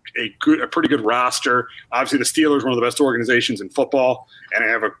a pretty good roster. Obviously, the Steelers, one of the best organizations in football, and they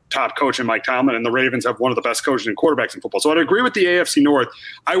have a top coach in Mike Tomlin, and the Ravens have one of the best coaches and quarterbacks in football. So I'd agree with the AFC North.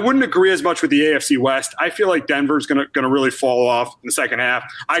 I wouldn't agree as much with the AFC West. I feel like Denver's going to really fall off in the second half.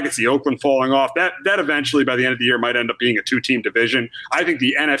 I could see Oakland falling off. That eventually, by the end of the year, might end up being a 2-team division. I think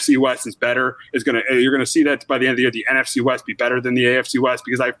the NFC West is better. You're going to see that by the end of the year, the NFC West be better than the AFC West,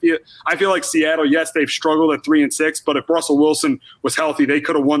 because I feel like Seattle, yes, they've struggled at 3-6, but if Russell Wilson was healthy, they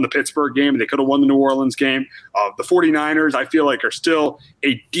could have won the Pittsburgh game, and they could have won the New Orleans game. The 49ers, I feel like, are still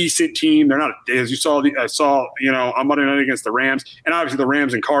a decent team. They're not, as you saw, on Monday night against the Rams, and obviously the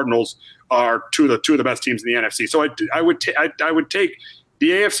Rams and Cardinals are two of the best teams in the NFC. So I would take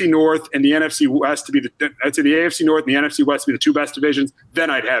the AFC North and the NFC West to be I'd say the AFC North and the NFC West to be the 2 best divisions. Then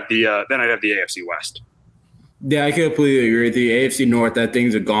I'd have the AFC West. Yeah, I completely agree with the AFC North. That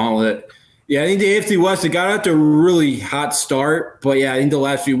thing's a gauntlet. Yeah, I think the AFC West, it got out to a really hot start. But, yeah, I think the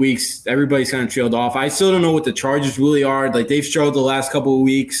last few weeks, everybody's kind of trailed off. I still don't know what the Chargers really are. Like, they've struggled the last couple of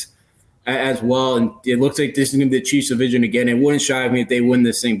weeks as well. And it looks like this is going to be the Chiefs division again. It wouldn't shock me if they win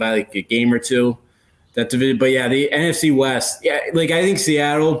this thing by, like, a game or 2. That division. But, yeah, the NFC West, yeah, like, I think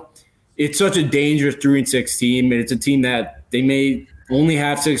Seattle, it's such a dangerous 3-6 team. And it's a team that they may only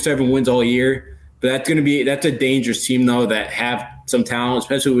have 6-7 wins all year. But that's a dangerous team, though, that have some talent,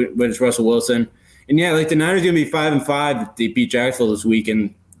 especially when it's Russell Wilson. And, yeah, like the Niners are going to be 5-5 if they beat Jacksonville this week,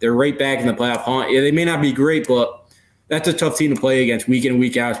 and they're right back in the playoff hunt. Yeah, they may not be great, but that's a tough team to play against week in and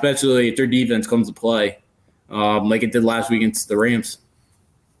week out, especially if their defense comes to play like it did last week against the Rams.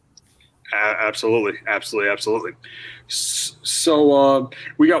 Absolutely. So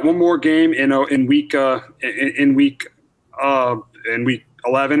we got one more game in week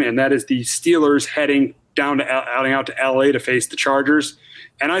 11, and that is the Steelers heading out to LA to face the Chargers.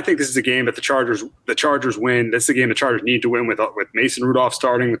 And I think this is a game that the Chargers win. This is a game the Chargers need to win with Mason Rudolph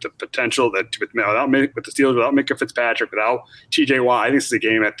starting, with the potential that with the Steelers, without Micah Fitzpatrick, without TJ Watt. I think this is a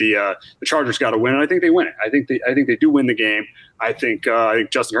game that the Chargers got to win, and I think they win it. I think they do win the game. I think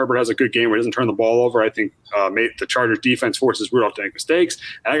Justin Herbert has a good game where he doesn't turn the ball over. I think the Chargers defense forces Rudolph to make mistakes,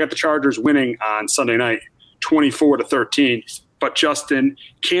 and I got the Chargers winning on Sunday night, 24-13. But Justin,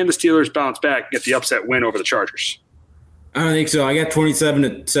 can the Steelers bounce back and get the upset win over the Chargers? I don't think so. I got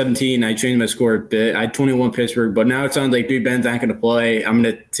 27-17. I changed my score a bit. I had 21 Pittsburgh, but now it sounds like Big Ben's not going to play. I'm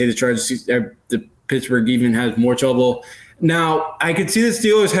going to say the Chargers, the Pittsburgh even has more trouble. Now, I could see the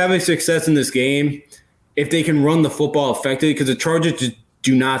Steelers having success in this game if they can run the football effectively, because the Chargers just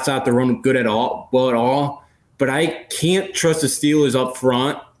do not stop the run good at all. But I can't trust the Steelers up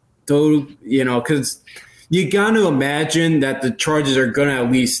front, though, because you got to imagine that the Chargers are going to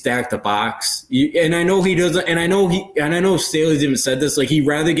at least stack the box. And I know he doesn't. And I know Staley's even said this. Like, he'd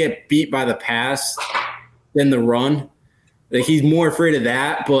rather get beat by the pass than the run. Like, he's more afraid of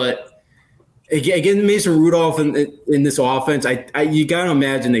that. But again, Mason Rudolph in this offense, you got to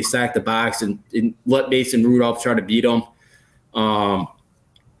imagine they stack the box and let Mason Rudolph try to beat them.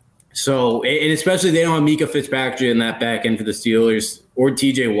 So, and especially they don't have Mika Fitzpatrick in that back end for the Steelers or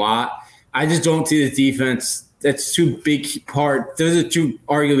TJ Watt. I just don't see this defense. That's too big part. Those are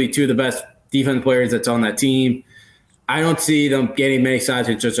arguably two of the best defense players that's on that team. I don't see them getting many sides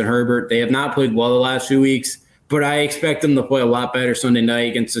with Justin Herbert. They have not played well the last few weeks, but I expect them to play a lot better Sunday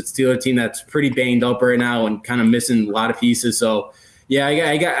night against a Steelers team that's pretty banged up right now and kind of missing a lot of pieces. So, yeah,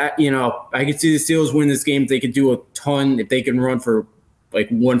 I could see the Steelers win this game if they could do a ton, if they can run for like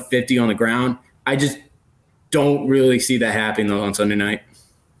 150 on the ground. I just don't really see that happening on Sunday night.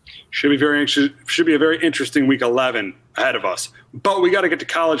 Should be a very interesting week 11 ahead of us. But we got to get to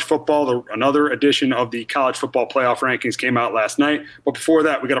college football. Another edition of the college football playoff rankings came out last night. But before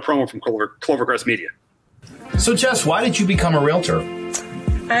that, we got a promo from Clovercrest Media. So, Jess, why did you become a realtor?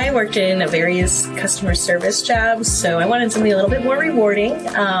 I worked in various customer service jobs, so I wanted something a little bit more rewarding.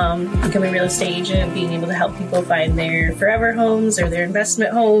 Becoming a real estate agent, being able to help people find their forever homes or their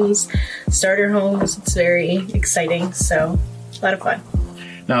investment homes, starter homes. It's very exciting, so a lot of fun.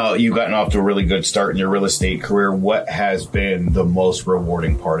 Now, you've gotten off to a really good start in your real estate career. What has been the most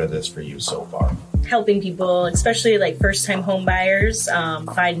rewarding part of this for you so far? Helping people, especially like first-time home buyers,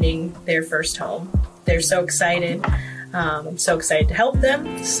 finding their first home. They're so excited. I'm so excited to help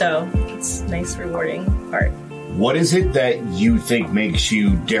them. So it's a nice, rewarding part. What is it that you think makes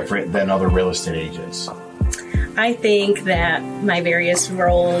you different than other real estate agents? I think that my various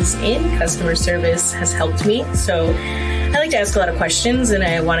roles in customer service has helped me. So I like to ask a lot of questions and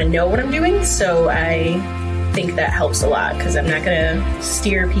I want to know what I'm doing. So I think that helps a lot because I'm not going to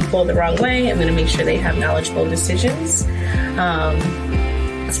steer people the wrong way. I'm going to make sure they have knowledgeable decisions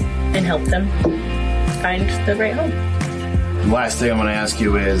and help them find the right home. Last thing I'm going to ask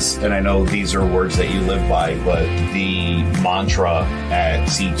you is, and I know these are words that you live by, but the mantra at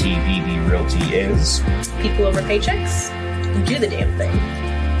CTBB Realty is? People over paychecks, do the damn thing.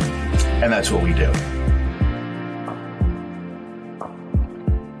 And that's what we do.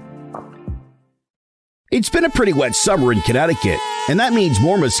 It's been a pretty wet summer in Connecticut, and that means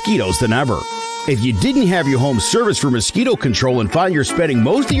more mosquitoes than ever. If you didn't have your home serviced for mosquito control and find you're spending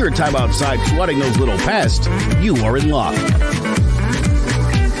most of your time outside flooding those little pests, you are in luck.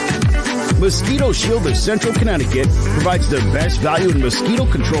 Mosquito Shield of Central Connecticut provides the best value in mosquito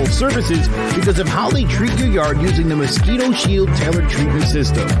control services because of how they treat your yard using the Mosquito Shield tailored treatment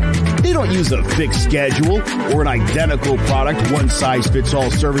system. They don't use a fixed schedule or an identical product,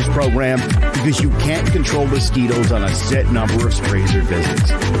 one-size-fits-all service program because you can't control mosquitoes on a set number of sprays or visits.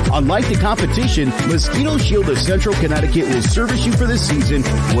 Unlike the competition, Mosquito Shield of Central Connecticut will service you for the season,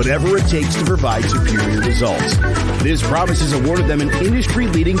 whatever it takes to provide superior results. This promise has awarded them an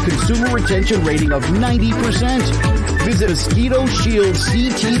industry-leading consumer retention rating of 90%. Visit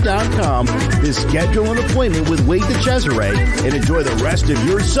MosquitoShieldCT.com to schedule an appointment with Wade DeCesare and enjoy the rest of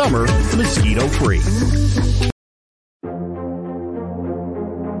your summer mosquito-free.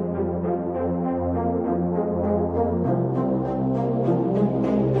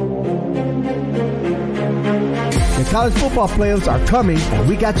 The college football playoffs are coming, and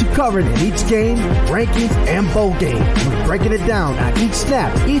we got you covered in each game, rankings, and bowl game. We're breaking it down on each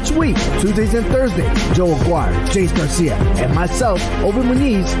snap, each week, Tuesdays and Thursdays. Joe Aguirre, James Garcia, and myself, Obi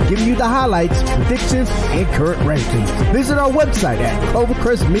Muniz, giving you the highlights, predictions, and current rankings. Visit our website at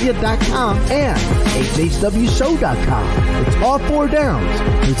ClovercrestMedia.com and HHWShow.com. It's all four downs,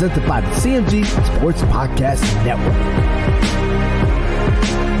 presented by the CMG Sports Podcast Network.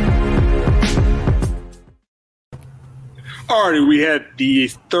 Alrighty, we had the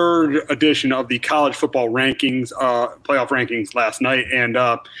third edition of the college football rankings, playoff rankings last night, and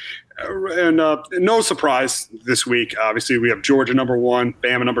no surprise this week. Obviously, we have Georgia number 1,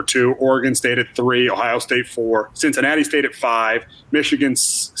 Bama number 2, Oregon State at 3, Ohio State 4, Cincinnati State at 5, Michigan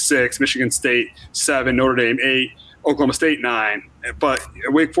 6, Michigan State 7, Notre Dame 8, Oklahoma State 9, but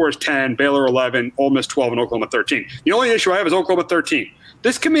Wake Forest 10, Baylor 11, Ole Miss 12, and Oklahoma 13. The only issue I have is Oklahoma 13.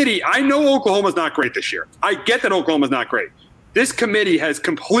 This committee, I know Oklahoma's not great this year. I get that Oklahoma's not great. This committee has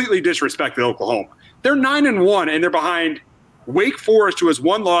completely disrespected Oklahoma. They're 9-1, and they're behind Wake Forest, who has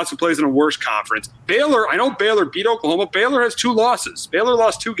one loss, who plays in a worse conference. Baylor, I know Baylor beat Oklahoma. Baylor has 2 losses. Baylor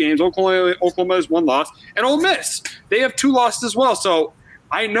lost 2 games. Oklahoma has 1 loss. And Ole Miss, they have 2 losses as well. So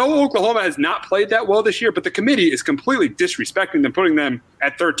I know Oklahoma has not played that well this year, but the committee is completely disrespecting them, putting them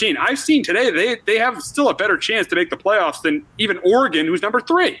at 13. I've seen today they have still a better chance to make the playoffs than even Oregon, who's number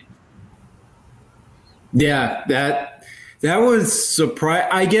 3. Yeah, that was surprise.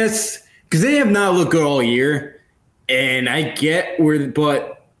 I guess because they have not looked good all year. And I get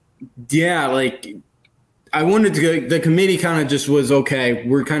but yeah, like I wanted to go, the committee kind of just was, okay,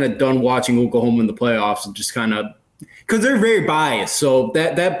 we're kind of done watching Oklahoma in the playoffs and just kind of, because they're very biased. So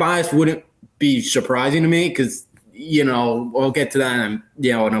that bias wouldn't be surprising to me because, I'll get to that in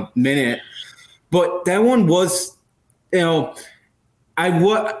a minute. But that one was, I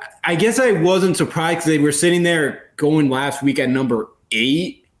guess I wasn't surprised because they were sitting there going last week at number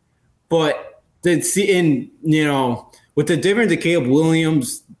 8. But with the difference of Caleb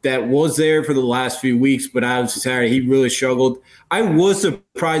Williams that was there for the last few weeks, but obviously Saturday he really struggled. I was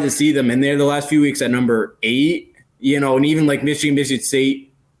surprised to see them in there the last few weeks at number 8, and even like Michigan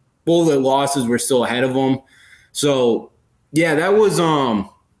State, both the losses were still ahead of them. So yeah, that was a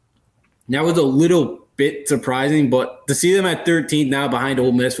little bit surprising, but to see them at 13th now behind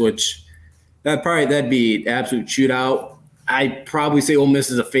Ole Miss, which that'd be an absolute shootout. I'd probably say Ole Miss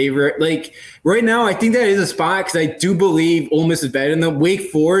is a favorite. Like right now, I think that is a spot because I do believe Ole Miss is better than them.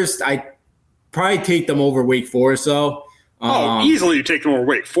 Wake Forest, I'd probably take them over Wake Forest, though. Easily you take them over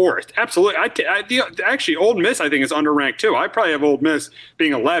Wake Forest. Absolutely. Actually, Ole Miss I think is underranked too. I'd probably have Ole Miss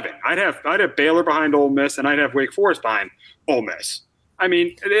being 11. I'd have Baylor behind Ole Miss, and I'd have Wake Forest behind Ole Miss. I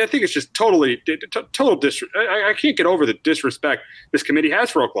mean, I think it's just total I can't get over the disrespect this committee has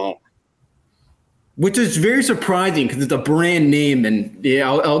for Oklahoma. Which is very surprising because it's a brand name, and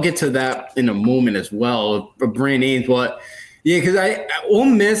I'll get to that in a moment as well. A brand name, but yeah, because Ole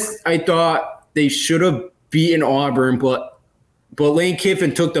Miss, I thought they should have beaten Auburn, but Lane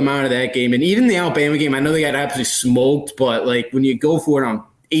Kiffin took them out of that game, and even the Alabama game, I know they got absolutely smoked, but like when you go for it on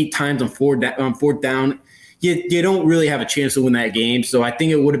 8 times on fourth down, you don't really have a chance to win that game. So I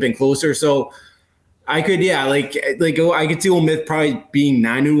think it would have been closer. So I could, I could see Ole Miss probably being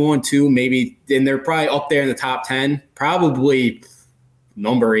 9-1 too, maybe, and they're probably up there in the top 10, probably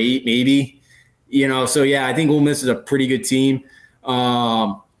number 8, maybe, So yeah, I think Ole Miss is a pretty good team,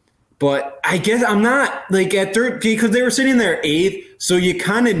 but I guess I'm not like at 13 because they were sitting there 8th, so you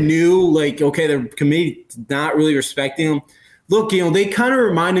kind of knew like, okay, the committee not really respecting them. Look, they kind of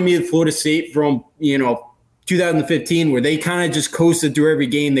reminded me of Florida State from 2015, where they kind of just coasted through every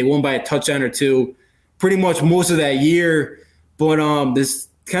game. They won by a touchdown or 2. Pretty much most of that year, but this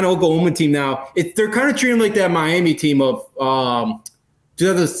kind of Oklahoma team now, they're kind of treating like that Miami team of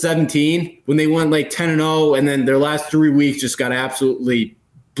 2017 when they went like 10-0, and then their last 3 weeks just got absolutely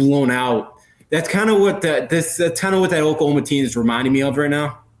blown out. That's kind of what that Oklahoma team is reminding me of right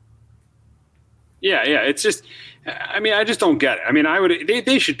now. Yeah, it's just, I just don't get it. I mean,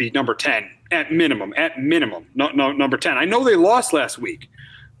 they should be number 10 at minimum, not number 10. I know they lost last week.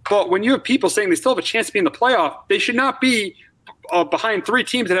 But when you have people saying they still have a chance to be in the playoff, they should not be behind 3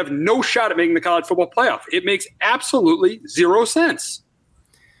 teams that have no shot at making the college football playoff. It makes absolutely 0 sense.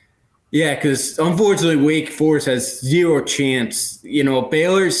 Yeah, because unfortunately Wake Forest has 0 chance.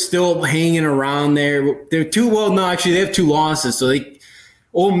 Baylor's still hanging around there. They're they have 2 losses, so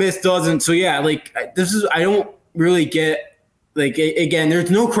Ole Miss doesn't. So yeah, I don't really get, again,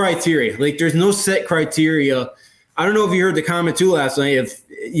 there's no criteria. There's no set criteria. I don't know if you heard the comment too last night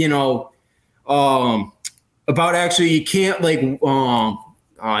about actually you can't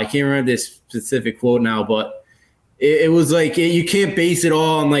I can't remember this specific quote now, but it was like you can't base it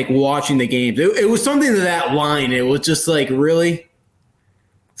all on watching the games. It was something to that line. It was just really.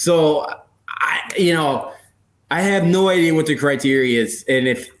 So I have no idea what the criteria is, and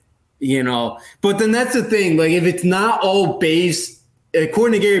if but then that's the thing. If it's not all based,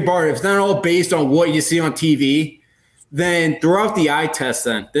 according to Gary Barta, if it's not all based on what you see on TV, then throw out the eye test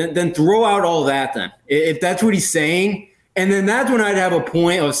then throw out all that then. If that's what he's saying, and then that's when I'd have a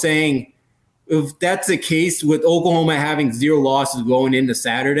point of saying if that's the case with Oklahoma having 0 losses going into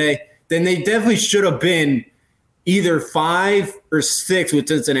Saturday, then they definitely should have been either 5 or 6 with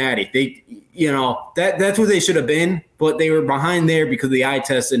Cincinnati. That's what they should have been, but they were behind there because of the eye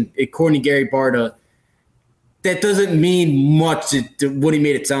test, and according to Gary Barta, that doesn't mean much to what he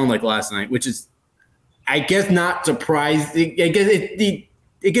made it sound like last night, which is I guess not surprising. I guess it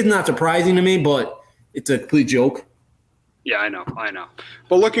gets not surprising to me, but it's a complete joke. Yeah, I know.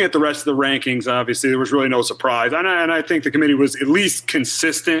 But looking at the rest of the rankings, obviously there was really no surprise, and I think the committee was at least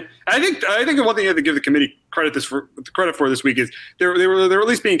consistent. I think the one thing you have to give the committee credit for this week is they're at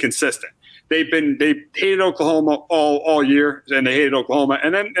least being consistent. They hated Oklahoma all year, and they hated Oklahoma,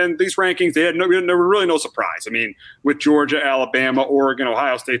 and these rankings there were really no surprise. I mean, with Georgia, Alabama, Oregon,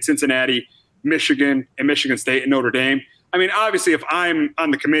 Ohio State, Cincinnati, Michigan, and Michigan State and Notre Dame. I mean, obviously, if I'm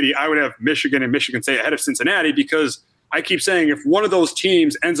on the committee, I would have Michigan and Michigan State ahead of Cincinnati because I keep saying if one of those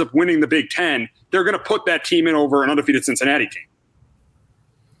teams ends up winning the Big Ten, they're going to put that team in over an undefeated Cincinnati team.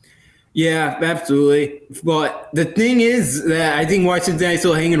 Yeah, absolutely. But the thing is that I think why Cincinnati's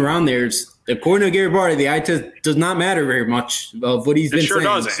still hanging around there is, according to Gary Barta, the eye test does not matter very much of what he's been saying.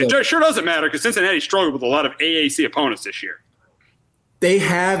 It sure doesn't matter because Cincinnati struggled with a lot of AAC opponents this year. They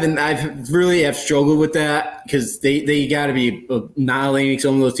have, and I've really struggled with that because they got to be annihilating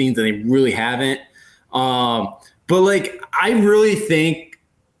some of those teams, and they really haven't. But, like, I really think,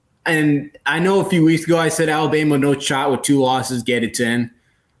 and I know a few weeks ago I said Alabama no shot with 2 losses, get it 10.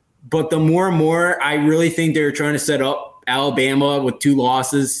 But the more and more, I really think they're trying to set up Alabama with 2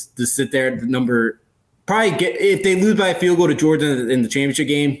 losses to sit there at the number. Probably if they lose by a field goal to Georgia in the championship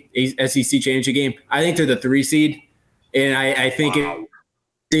game, SEC championship game, I think they're the 3 seed. And I think it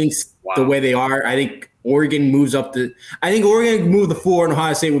thinks the way they are. I think Oregon moves up to – I think Oregon can move to 4 and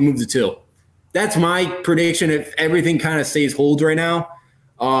Ohio State would move to 2. That's my prediction if everything kind of stays holds right now.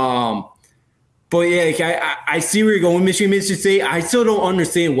 But, yeah, I see where you're going with Michigan State. I still don't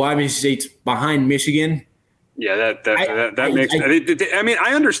understand why Michigan State's behind Michigan. Yeah, that makes – I mean,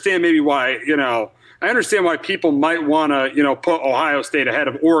 I understand maybe why, I understand why people might want to, put Ohio State ahead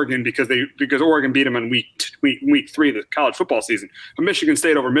of Oregon because Oregon beat them in week 3 of the college football season. But Michigan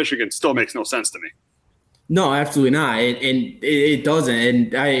State over Michigan still makes no sense to me. No, absolutely not. And it doesn't.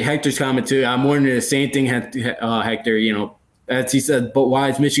 And Hector's comment too, I'm wondering the same thing, Hector, as he said, but why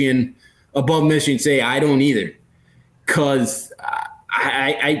is Michigan above Michigan State? I don't either. Because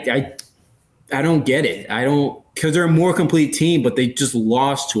I don't get it. Because they're a more complete team, but they just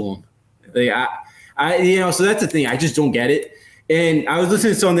lost to them. So that's the thing. I just don't get it. And I was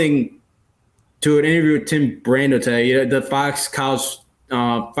listening to an interview with Tim Brando today, the Fox College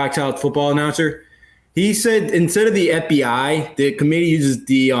football announcer. He said instead of the FBI, the committee uses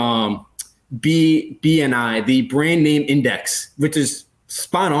the BNI, the brand name index, which is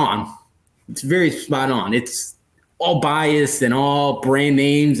spot on. It's very spot on. It's all biased and all brand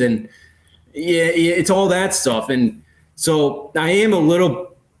names and it's all that stuff. And so I am a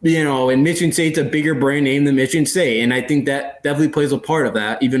little, and Michigan State's a bigger brand name than Michigan State. And I think that definitely plays a part of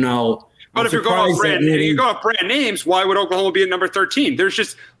that, even though. But if you're going off brand names, why would Oklahoma be at number 13? There's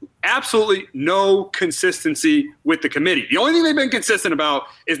just absolutely no consistency with the committee. The only thing they've been consistent about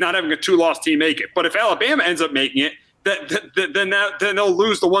is not having a 2-loss team make it. But if Alabama ends up making it, then they'll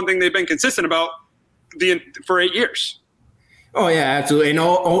lose the one thing they've been consistent about for 8 years. Oh yeah, absolutely, and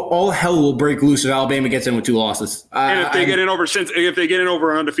all hell will break loose if Alabama gets in with 2 losses. And if they get in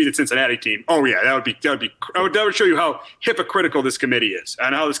over an undefeated Cincinnati team, oh yeah, that would show you how hypocritical this committee is,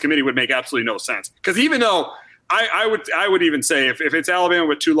 and how this committee would make absolutely no sense. Because even though I would even say if it's Alabama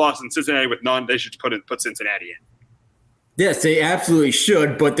with 2 losses and Cincinnati with none, they should put Cincinnati in. Yes, they absolutely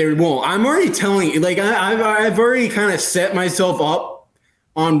should, but they won't. I'm already telling you, like I've already kind of set myself up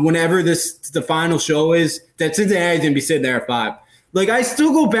on whenever the final show is, that Cincinnati's going to be sitting there at 5. Like, I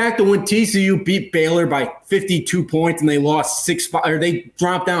still go back to when TCU beat Baylor by 52 points and they lost 6 spots, or they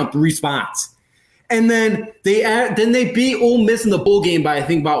dropped down 3 spots. And then they beat Ole Miss in the bowl game by, I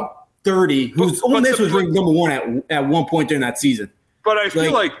think, about 30, Ole Miss was ranked number 1 at one point during that season. But I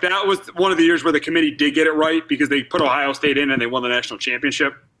feel like that was one of the years where the committee did get it right because they put Ohio State in and they won the national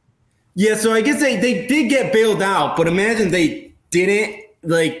championship. Yeah, so I guess they did get bailed out, but imagine they didn't.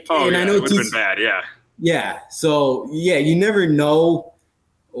 I know it would have been bad, yeah. Yeah, so, yeah, you never know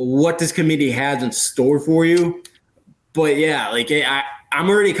what this committee has in store for you. But, yeah, I'm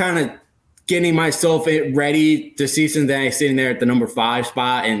already kind of getting myself ready to see Cincinnati sitting there at the number 5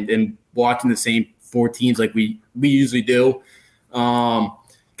 spot and watching the same 4 teams like we usually do.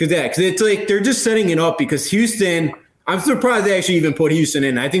 Because it's like they're just setting it up because Houston – I'm surprised they actually even put Houston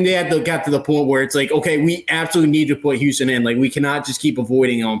in. I think they got to the point where it's like, okay, we absolutely need to put Houston in. Like, we cannot just keep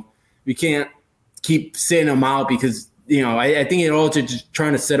avoiding them. We can't keep sitting them out because, I think it also just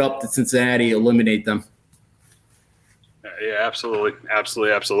trying to set up the Cincinnati, eliminate them. Yeah, absolutely.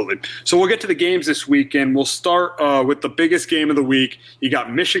 So we'll get to the games this weekend. We'll start with the biggest game of the week. You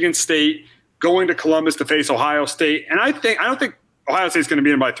got Michigan State going to Columbus to face Ohio State. And I don't think Ohio State's going to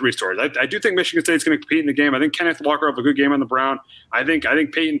beat them by 3 scores. I do think Michigan State's going to compete in the game. I think Kenneth Walker will have a good game on the Brown. I think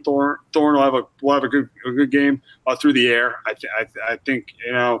Peyton Thorne will have a good game through the air. I think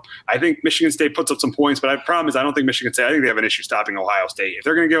Michigan State puts up some points, but the problem is I don't think Michigan State. I think they have an issue stopping Ohio State. If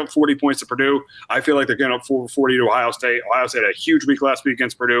they're going to give up 40 points to Purdue, I feel like they're getting up 40 to Ohio State. Ohio State had a huge week last week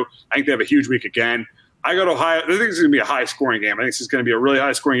against Purdue. I think they have a huge week again. I got Ohio. I think it's going to be a high-scoring game. I think this is going to be a really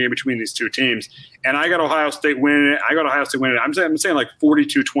high-scoring game between these two teams. And I got Ohio State winning it. I'm saying like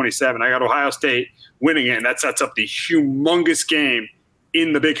 42-27. I got Ohio State winning it, and that sets up the humongous game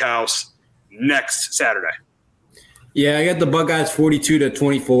in the Big House next Saturday. Yeah, I got the Buckeyes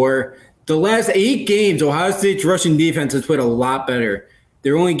 42-24. The last 8 games, Ohio State's rushing defense has played a lot better.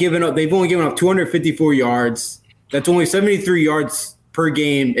 They've only given up 254 yards. That's only 73 yards per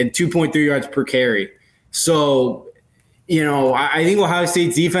game and 2.3 yards per carry. So, I think Ohio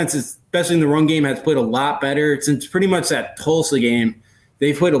State's defense, especially in the run game, has played a lot better since pretty much that Tulsa game.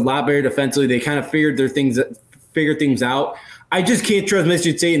 They've played a lot better defensively. They kind of figured things out. I just can't trust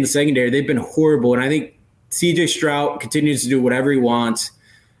Michigan State in the secondary. They've been horrible, and I think C.J. Stroud continues to do whatever he wants.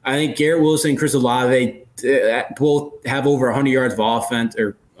 I think Garrett Wilson and Chris Olave both have over 100 yards of offense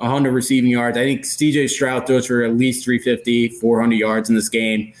or 100 receiving yards. I think C.J. Stroud throws for at least 350, 400 yards in this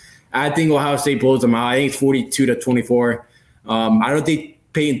game. I think Ohio State blows them out. I think it's 42-24. I don't think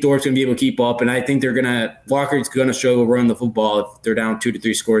Peyton Thorne's going to be able to keep up, and I think Walker's going to struggle running the football. If they're down 2 to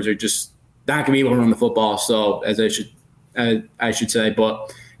 3 scores, they're just not going to be able to run the football. So, as I should say,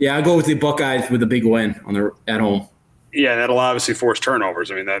 but yeah, I'll go with the Buckeyes with a big win at home. Yeah, that'll obviously force turnovers.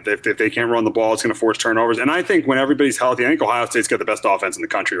 I mean, if they can't run the ball, it's going to force turnovers. And I think when everybody's healthy, I think Ohio State's got the best offense in the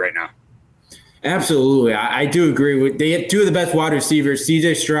country right now. Absolutely. I do agree. They have 2 of the best wide receivers.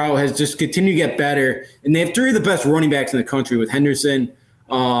 C.J. Stroud has just continued to get better. And they have 3 of the best running backs in the country with Henderson,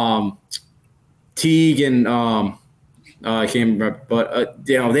 Teague, and I can't remember. But,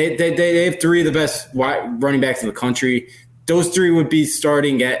 they have 3 of the best running backs in the country. Those 3 would be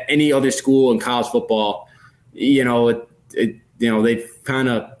starting at any other school in college football. They've kind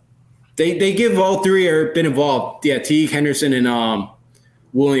of they give all 3 or been involved. Yeah, Teague, Henderson, and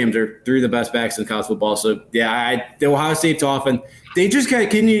Williams are 3 of the best backs in college football. So, yeah, the Ohio State's offense, they just got to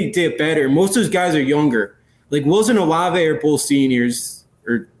continue to get better. Most of those guys are younger. Like Wilson and Olave are both seniors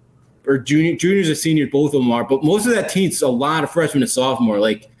or juniors or seniors, both of them are. But most of that team's a lot of freshmen and sophomore.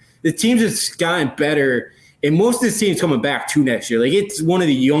 Like the team's just gotten better, and most of this team's coming back too next year. Like it's one of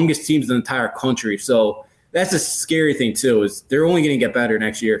the youngest teams in the entire country. So that's a scary thing too, is they're only going to get better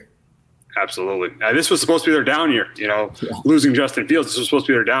next year. Absolutely. This was supposed to be their down year, losing Justin Fields. This was supposed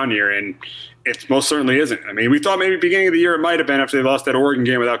to be their down year, and it most certainly isn't. I mean, we thought maybe beginning of the year it might have been after they lost that Oregon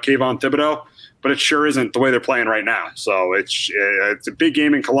game without Kayvon Thibodeau, but it sure isn't the way they're playing right now. So it's a big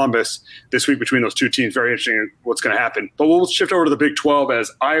game in Columbus this week between those two teams. Very interesting what's going to happen. But we'll shift over to the Big 12 as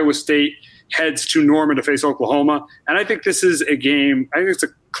Iowa State heads to Norman to face Oklahoma. And I think this is a game – I think it's a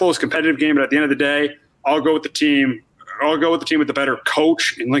close competitive game, but at the end of the day, I'll go with the team with the better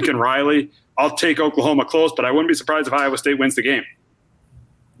coach in Lincoln Riley. I'll take Oklahoma close, but I wouldn't be surprised if Iowa State wins the game.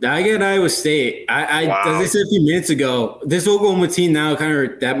 I get Iowa State. Wow. As I said a few minutes ago, this Oklahoma team now kind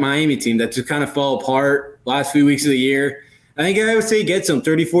of that Miami team that just kind of fell apart last few weeks of the year. I think Iowa State gets them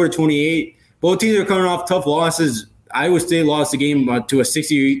 34-28. Both teams are coming off tough losses. Iowa State lost the game to a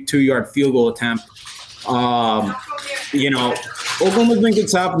 62-yard field goal attempt. Oklahoma's been good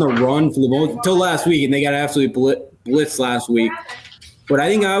top in the run for the most until last week, and they got absolutely blitzed last week. But I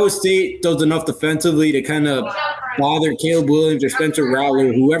think Iowa State does enough defensively to kind of bother Caleb Williams or Spencer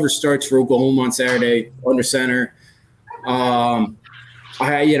Rattler, whoever starts for Oklahoma on Saturday under center. The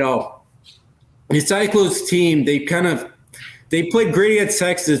Cyclones team, they played great against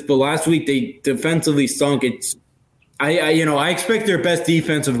Texas, but last week they defensively stunk. I expect their best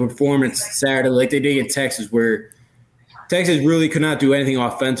defensive performance Saturday, like they did against Texas, where Texas really could not do anything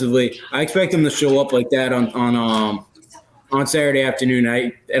offensively. I expect them to show up like that on Saturday afternoon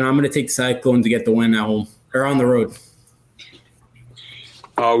night, and I'm going to take the Cyclones to get the win at home or on the road.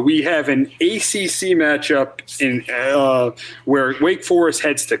 We have an ACC matchup where Wake Forest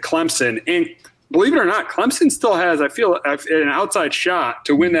heads to Clemson, and believe it or not, Clemson still has, I feel, an outside shot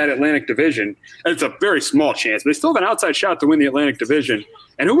to win that Atlantic Division. It's a very small chance, but they still have an outside shot to win the Atlantic Division.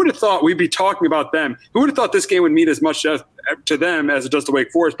 And who would have thought we'd be talking about them? Who would have thought this game would mean as much to them as it does to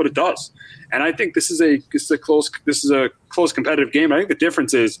Wake Forest? But it does. And I think this is a close competitive game. I think the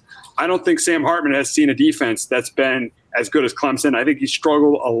difference is I don't think Sam Hartman has seen a defense that's been as good as Clemson. I think he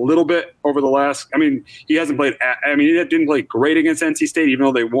struggled a little bit over the last. I mean, he hasn't played. He didn't play great against NC State, even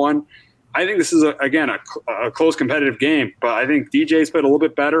though they won. I think this is, a close competitive game, but I think DJ's played a little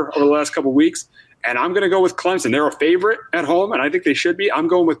bit better over the last couple of weeks, and I'm going to go with Clemson. They're a favorite at home, and I think they should be. I'm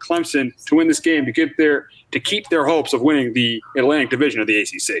going with Clemson to win this game to keep their hopes of winning the Atlantic Division of the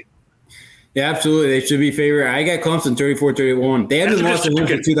ACC. Yeah, absolutely. They should be favorite. I got Clemson 34-31. They haven't lost a win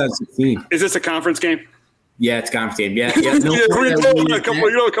for 2016. Is this a conference game? Yeah, it's a conference game. Yeah. No, we told a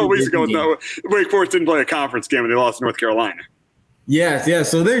couple weeks ago, no, Wake Forest didn't play a conference game and they lost to North Carolina. Yes, yeah.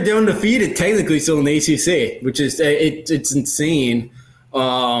 So they're undefeated technically still in the ACC, which is it's insane.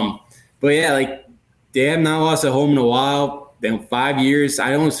 But yeah, like they have not lost at home in a while. They have 5 years.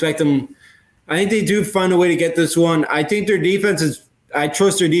 I don't expect them. I think they do find a way to get this one. I think their defense is. I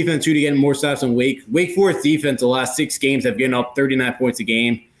trust their defense too to get more stops than Wake. Wake Forest defense the last 6 games have given up 39 points a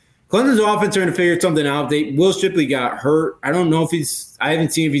game. Clemson's offense trying to figure something out. Will Shipley got hurt. I don't know if I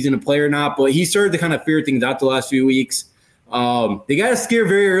haven't seen if he's going to play or not, but he started to kind of figure things out the last few weeks. They got a scare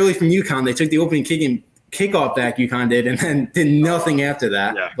very early from UConn. They took the opening kickoff back, UConn did, and then did nothing after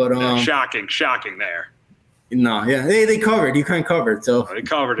that. Yeah, but shocking there. No, yeah, they covered. UConn covered. So they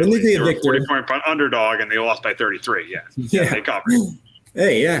covered it. They were a 40-point underdog, and they lost by 33. Yeah, they covered.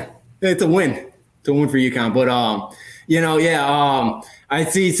 Hey, yeah, it's a win. It's a win for UConn. But I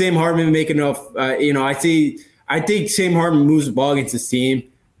see Sam Hartman making enough. I think Sam Hartman moves the ball against this team,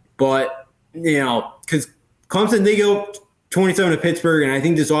 but because Clemson, they go 27 to Pittsburgh, and I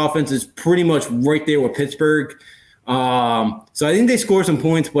think this offense is pretty much right there with Pittsburgh. So I think they score some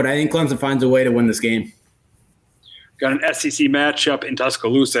points, but I think Clemson finds a way to win this game. Got an SEC matchup in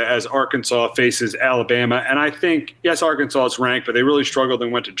Tuscaloosa as Arkansas faces Alabama. And I think, yes, Arkansas is ranked, but they really struggled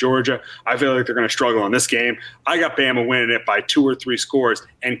and went to Georgia. I feel like they're going to struggle in this game. I got Bama winning it by 2 or 3 scores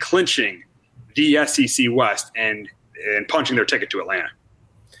and clinching the SEC West and punching their ticket to Atlanta.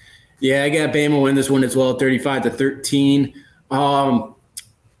 Yeah, I got Bama win this one as well, 35-13.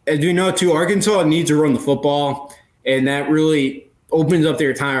 As we know, too, Arkansas needs to run the football, and that really opens up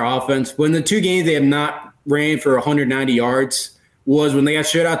their entire offense. When the 2 games they have not ran for 190 yards was when they got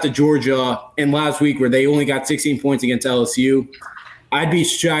shut out to Georgia and last week where they only got 16 points against LSU. I'd be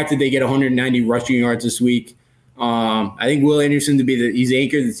shocked if they get 190 rushing yards this week. I think Will Anderson he's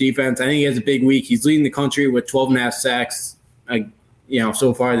anchored the defense. I think he has a big week. He's leading the country with 12.5 sacks,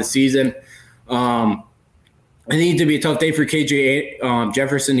 so far this season. I think it'd be a tough day for KJ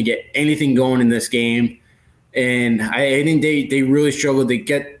Jefferson to get anything going in this game. And I think they really struggle to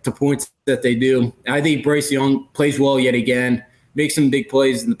get the points that they do. I think Bryce Young plays well yet again, makes some big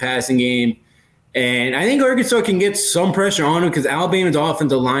plays in the passing game. And I think Arkansas can get some pressure on him because Alabama's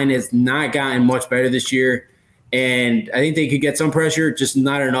offensive line has not gotten much better this year. And I think they could get some pressure, just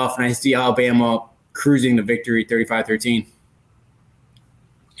not enough. And I see Alabama cruising to victory 35-13.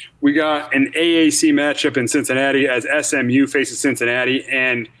 We got an AAC matchup in Cincinnati as SMU faces Cincinnati.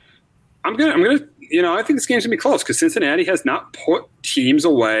 And I'm gonna I think this game's going to be close because Cincinnati has not put teams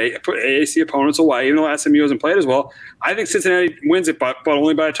away, put AAC opponents away, even though SMU hasn't played as well. I think Cincinnati wins it, but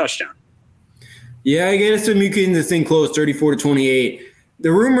only by a touchdown. Yeah, I get SMU getting this thing close, 34-28.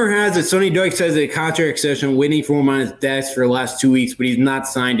 The rumor has that Sonny Dykes has a contract extension waiting for him on his desk for the last 2 weeks, but he's not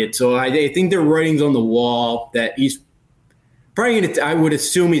signed it. So I think the writing's on the wall that he's probably going to – I would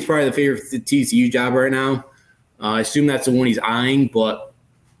assume he's probably the favorite for the TCU job right now. I assume that's the one he's eyeing, but –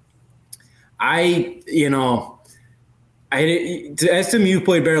 SMU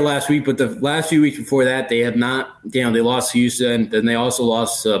played better last week, but the last few weeks before that, they have not. They lost to Houston, then they also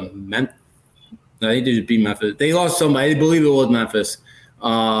lost Memphis. I think they just beat Memphis. They lost somebody. I believe it was Memphis.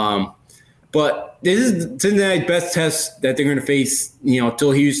 But this is Cincinnati's best test that they're going to face.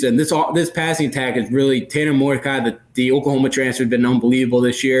 Till Houston. This passing attack is really Tanner Mordecai. The Oklahoma transfer has been unbelievable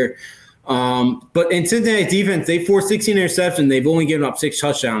this year. But in Cincinnati's defense, they forced 16 interceptions. They've only given up 6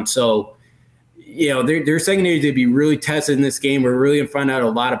 touchdowns. So. Their secondary to be really tested in this game. We're really going to find out a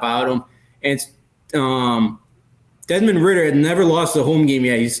lot about them. And Desmond Ridder had never lost a home game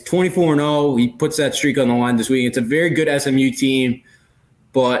yet. He's 24-0. He puts that streak on the line this week. It's a very good SMU team,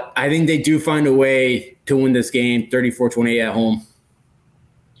 but I think they do find a way to win this game, 34-28 at home.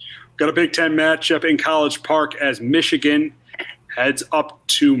 Got a Big Ten matchup in College Park as Michigan heads up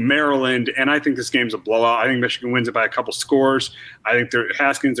to Maryland, and I think this game's a blowout. I think Michigan wins it by a couple scores. I think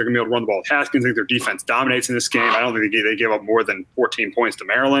Haskins are going to be able to run the ball with Haskins. I think their defense dominates in this game. I don't think they gave up more than 14 points to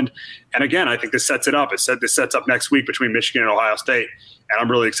Maryland. And again, I think this sets it up. This sets up next week between Michigan and Ohio State, and I'm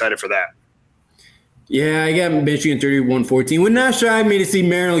really excited for that. Yeah, I got Michigan 31-14. Would not shy me to see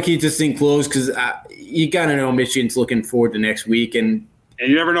Maryland keep this thing close because you got to know Michigan's looking forward to next week. And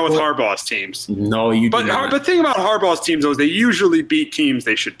you never know with Harbaugh's teams. No, you do not. But the thing about Harbaugh's teams, though, is they usually beat teams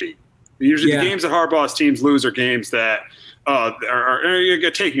they should beat. The games that Harbaugh's teams lose are games that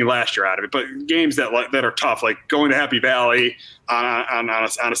are taking last year out of it, but games that are tough, like going to Happy Valley on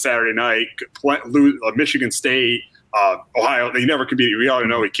a Saturday night, lose Michigan State, Ohio. They never can beat. We already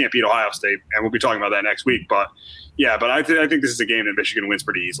know we can't beat Ohio State, and we'll be talking about that next week. But yeah, but I think this is a game that Michigan wins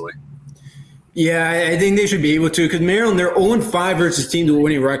pretty easily. Yeah, I think they should be able to, because Maryland, they're 0-5 versus teams with a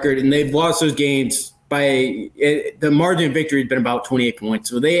winning record, and they've lost those games by the margin of victory has been about 28 points.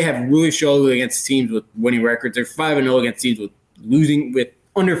 So they have really struggled against teams with winning records. They're 5-0 against teams with losing with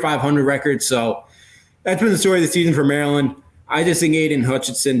under 500 records. So that's been the story of the season for Maryland. I just think Aiden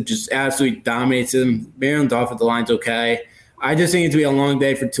Hutchinson just absolutely dominates them. Maryland's offensive line's okay. I just think it's going to be a long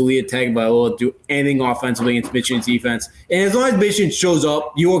day for Taulia Tagovailoa to do anything offensively against Michigan's defense. And as long as Michigan shows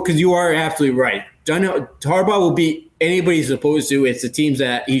up, because you are absolutely right. Harbaugh will beat anybody he's supposed to. It's the teams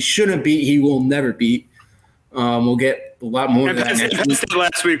that he shouldn't beat, he will never beat. We'll get a lot more of that next week.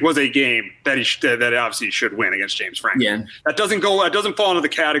 Last week was a game that that obviously should win against James Franklin. Yeah. That doesn't fall into the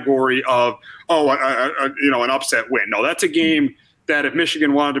category of an upset win. No, that's a game that if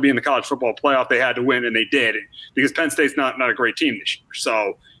Michigan wanted to be in the college football playoff, they had to win, and they did, because Penn State's not a great team this year.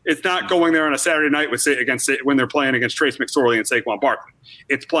 So it's not going there on a Saturday night when they're playing against Trace McSorley and Saquon Barkley.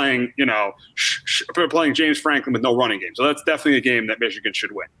 It's playing playing James Franklin with no running game. So that's definitely a game that Michigan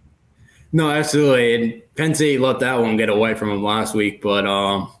should win. No, absolutely. And Penn State let that one get away from him last week, but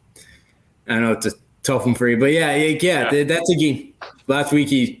I know it's a tough one for you. But yeah, that's a game. Last week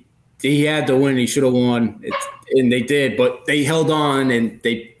he had to win. He should have won. And they did, but they held on, and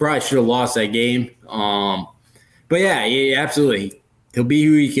they probably should have lost that game. But yeah, absolutely. He'll be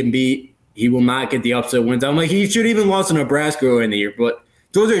who he can be. He will not get the upset wins. I'm like, he should even lost to Nebraska earlier in the year. But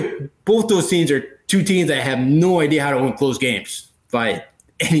both those teams are two teams that have no idea how to win close games by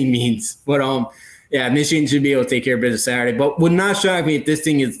any means. But Michigan should be able to take care of business Saturday. But would not shock me if this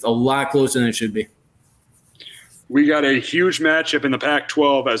thing is a lot closer than it should be. We got a huge matchup in the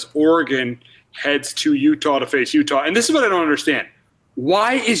Pac-12 as Oregon heads to Utah to face Utah. And this is what I don't understand.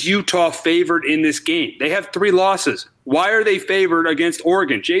 Why is Utah favored in this game? They have 3 losses. Why are they favored against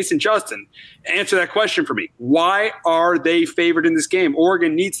Oregon? Jason, Justin, answer that question for me. Why are they favored in this game?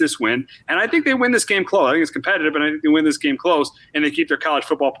 Oregon needs this win, and I think they win this game close. I think it's competitive, and I think they win this game close, and they keep their college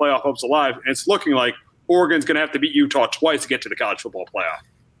football playoff hopes alive. And it's looking like Oregon's going to have to beat Utah twice to get to the college football playoff.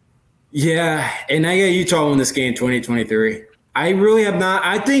 Yeah, and I got Utah win this game 2023. I really have not.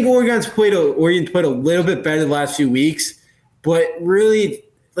 I think Oregon's played a little bit better the last few weeks, but really,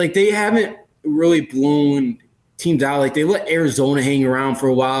 they haven't really blown teams out. They let Arizona hang around for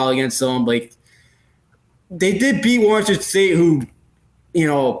a while against them. They did beat Washington State, who,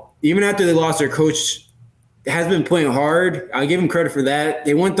 even after they lost their coach, has been playing hard. I'll give him credit for that.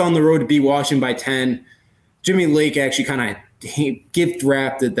 They went down the road to beat Washington by 10. Jimmy Lake actually kind of gift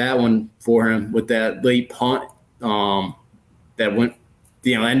wrapped that one for him with that late punt. That went,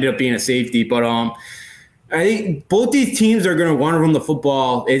 ended up being a safety. But I think both these teams are going to want to run the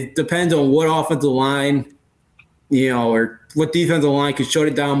football. It depends on what offensive line, or what defensive line can shut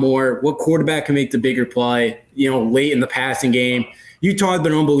it down more, what quarterback can make the bigger play, late in the passing game. Utah has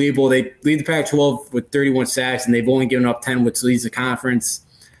been unbelievable. They lead the Pac-12 with 31 sacks, and they've only given up 10, which leads the conference.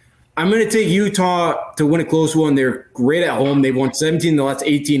 I'm going to take Utah to win a close one. They're great at home. They've won 17 of the last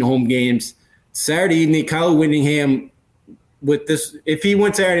 18 home games. Saturday evening, Kyle Whittingham, with this, if he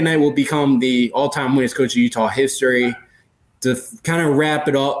wins Saturday night, will become the all-time winningest coach of Utah history. To kind of wrap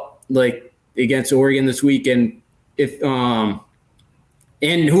it up, against Oregon this weekend, and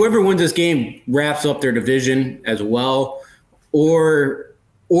whoever wins this game wraps up their division as well, or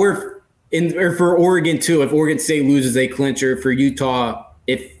for Oregon too. If Oregon State loses, they clinch. Or for Utah,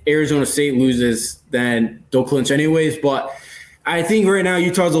 if Arizona State loses, then they'll clinch anyways. But I think right now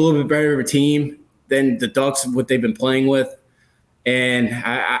Utah's a little bit better of a team than the Ducks, what they've been playing with. And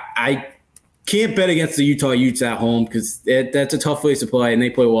I can't bet against the Utah Utes at home, because that's a tough place to play, and they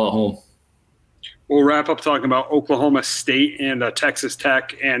play well at home. We'll wrap up talking about Oklahoma State and Texas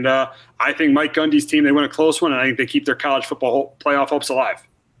Tech. And I think Mike Gundy's team, they win a close one, and I think they keep their college football playoff hopes alive.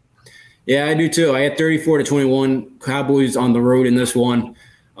 Yeah, I do too. I had 34-21 Cowboys on the road in this one.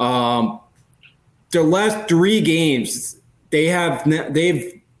 Their last 3 games,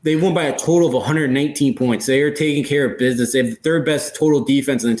 they've won by a total of 119 points. They are taking care of business. They have the 3rd best total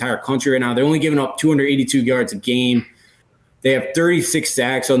defense in the entire country right now. They're only giving up 282 yards a game. They have 36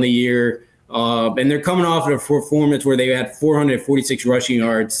 sacks on the year. And they're coming off of a performance where they had 446 rushing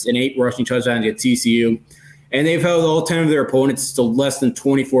yards and 8 rushing touchdowns at TCU. And they've held all 10 of their opponents to less than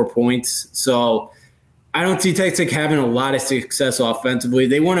 24 points. So I don't see Texas Tech having a lot of success offensively.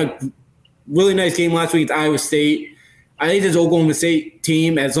 They won a really nice game last week at Iowa State. I think this Oklahoma State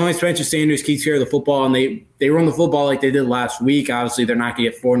team, as long as Spencer Sanders keeps care of the football and they run the football like they did last week, obviously they're not going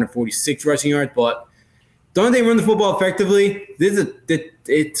to get 446 rushing yards, but don't they run the football effectively?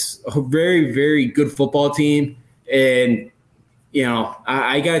 It's a very, very good football team. And,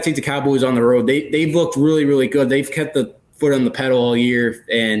 I got to take the Cowboys on the road. They've looked really, really good. They've kept the foot on the pedal all year,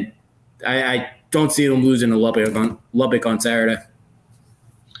 and I don't see them losing to Lubbock on Saturday.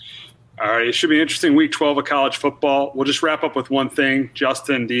 All right, it should be an interesting week 12 of college football. We'll just wrap up with one thing.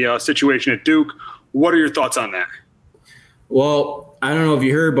 Justin, the situation at Duke. What are your thoughts on that? Well, I don't know if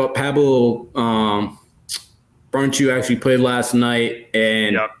you heard, but Pablo Barnchu actually played last night.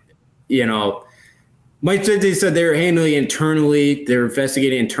 And, Mike said they were handling internally. They're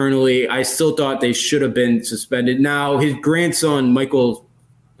investigating internally. I still thought they should have been suspended. Now, his grandson, Michael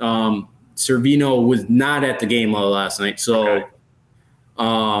Servino, was not at the game last night. So, okay.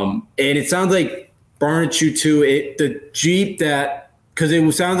 And it sounds like Barnchu too. The Jeep because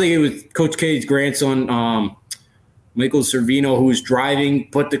it sounds like it was Coach K's grandson, Michael Servino, who was driving,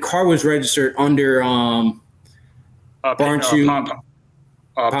 but the car was registered under Barnchu.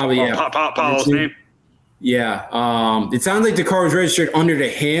 Paulo's name. Yeah. It sounds like the car was registered under to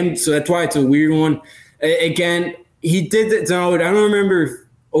him, so that's why it's a weird one. Again, he did that. No, I don't remember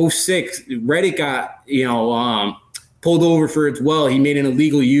 06. Reddick got pulled over for it as well. He made an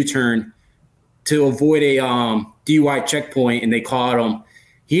illegal U-turn to avoid a DUI checkpoint, and they caught him.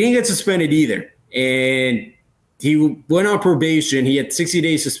 He didn't get suspended either, and he went on probation. He had 60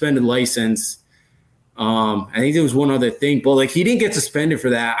 days suspended license. I think there was one other thing, but he didn't get suspended for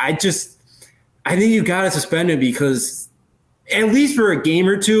that. I think you got to suspend him because, at least for a game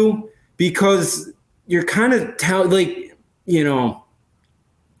or two, because you're kind of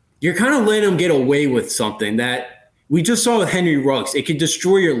you're kind of letting him get away with something that we just saw with Henry Ruggs. It could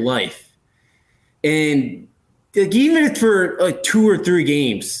destroy your life. And even if for 2 or 3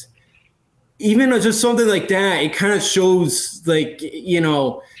 games, even just something like that, it kind of shows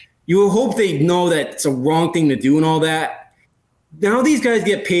you hope they know that it's a wrong thing to do and all that. Now these guys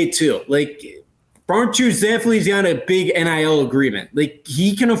get paid too. Barnchu's definitely got a big NIL agreement.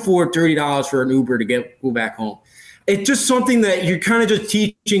 He can afford $30 for an Uber to go back home. It's just something that you're kind of just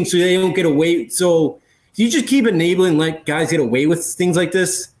teaching so they don't get away. So you just keep enabling guys get away with things like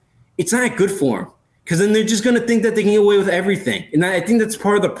this. It's not good for them because then they're just going to think that they can get away with everything. And I think that's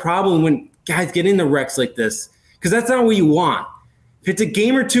part of the problem when guys get into wrecks like this because that's not what you want. If it's a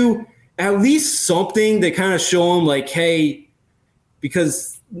game or two, at least something that kind of show them hey,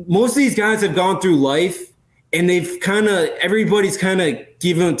 because most of these guys have gone through life and everybody's kind of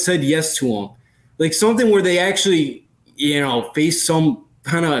said yes to them. Something where they actually, face some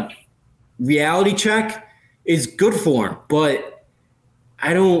kind of reality check is good for him. But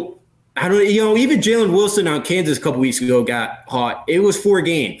I don't, even Jalen Wilson on Kansas a couple weeks ago got hot. It was 4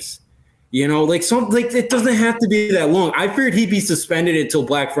 games. It doesn't have to be that long. I figured he'd be suspended until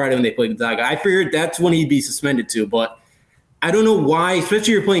Black Friday when they played Gonzaga. I figured that's when he'd be suspended too, but I don't know why,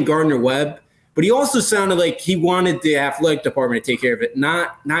 especially you're playing Gardner-Webb. But he also sounded like he wanted the athletic department to take care of it,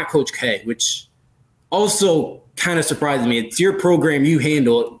 not Coach K, which also kind of surprised me. It's your program, you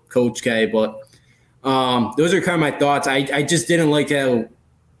handle it, Coach K. But those are kind of my thoughts. I just didn't like how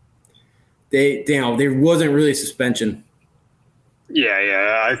there wasn't really a suspension.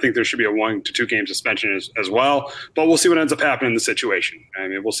 Yeah. I think there should be a 1 to 2 game suspension as well. But we'll see what ends up happening in the situation. I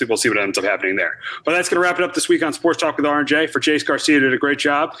mean, we'll see what ends up happening there. But that's going to wrap it up this week on Sports Talk with R&J. For Chase Garcia, did a great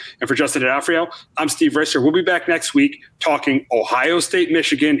job. And for Justin D'Onofrio, I'm Steve Risser. We'll be back next week talking Ohio State,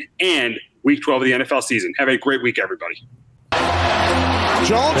 Michigan, and Week 12 of the NFL season. Have a great week, everybody.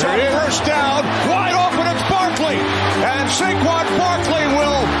 Jones on first down, wide open, it's Barkley, and Saquon Barkley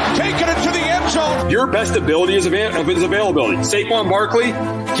will take it into the end zone. Your best ability is availability. Saquon Barkley,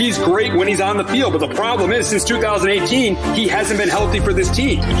 he's great when he's on the field, but the problem is since 2018, he hasn't been healthy for this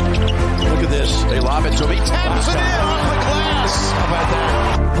team. Look at this. They lob it to him. He taps it in off the glass. How about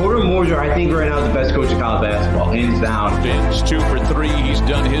that? Porter Moser, I think right now is the best coach in college basketball, hands down. Fins 2 for 3. He's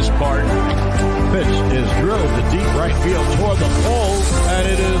done his part. Pitch is drilled to deep right field toward the pole, and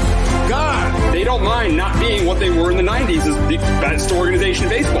it is gone. They don't mind not being what they were in the 90s as the best organization in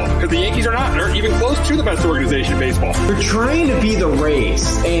baseball, because the Yankees are not. They're even close to the best organization in baseball. They're trying to be the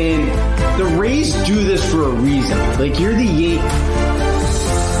Rays, and the Rays do this for a reason. You're the Yankees.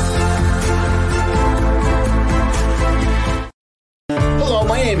 Hello,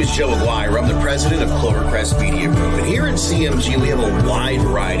 my name name is Joe Aguirre. I'm the president of Clovercrest Media Group. And here at CMG, we have a wide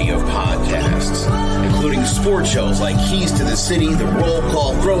variety of podcasts, including sports shows like Keys to the City, The Roll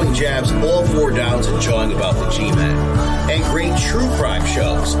Call, Throwing Jabs, All Four Downs, and Jawing About the G-Men. And great true crime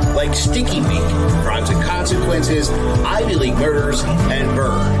shows like Sticky Week, Crimes and Consequences, Ivy League Murders, and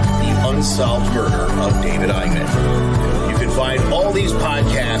Burn, the unsolved murder of David Eichmann. You can find all these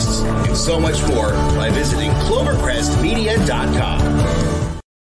podcasts and so much more by visiting ClovercrestMedia.com.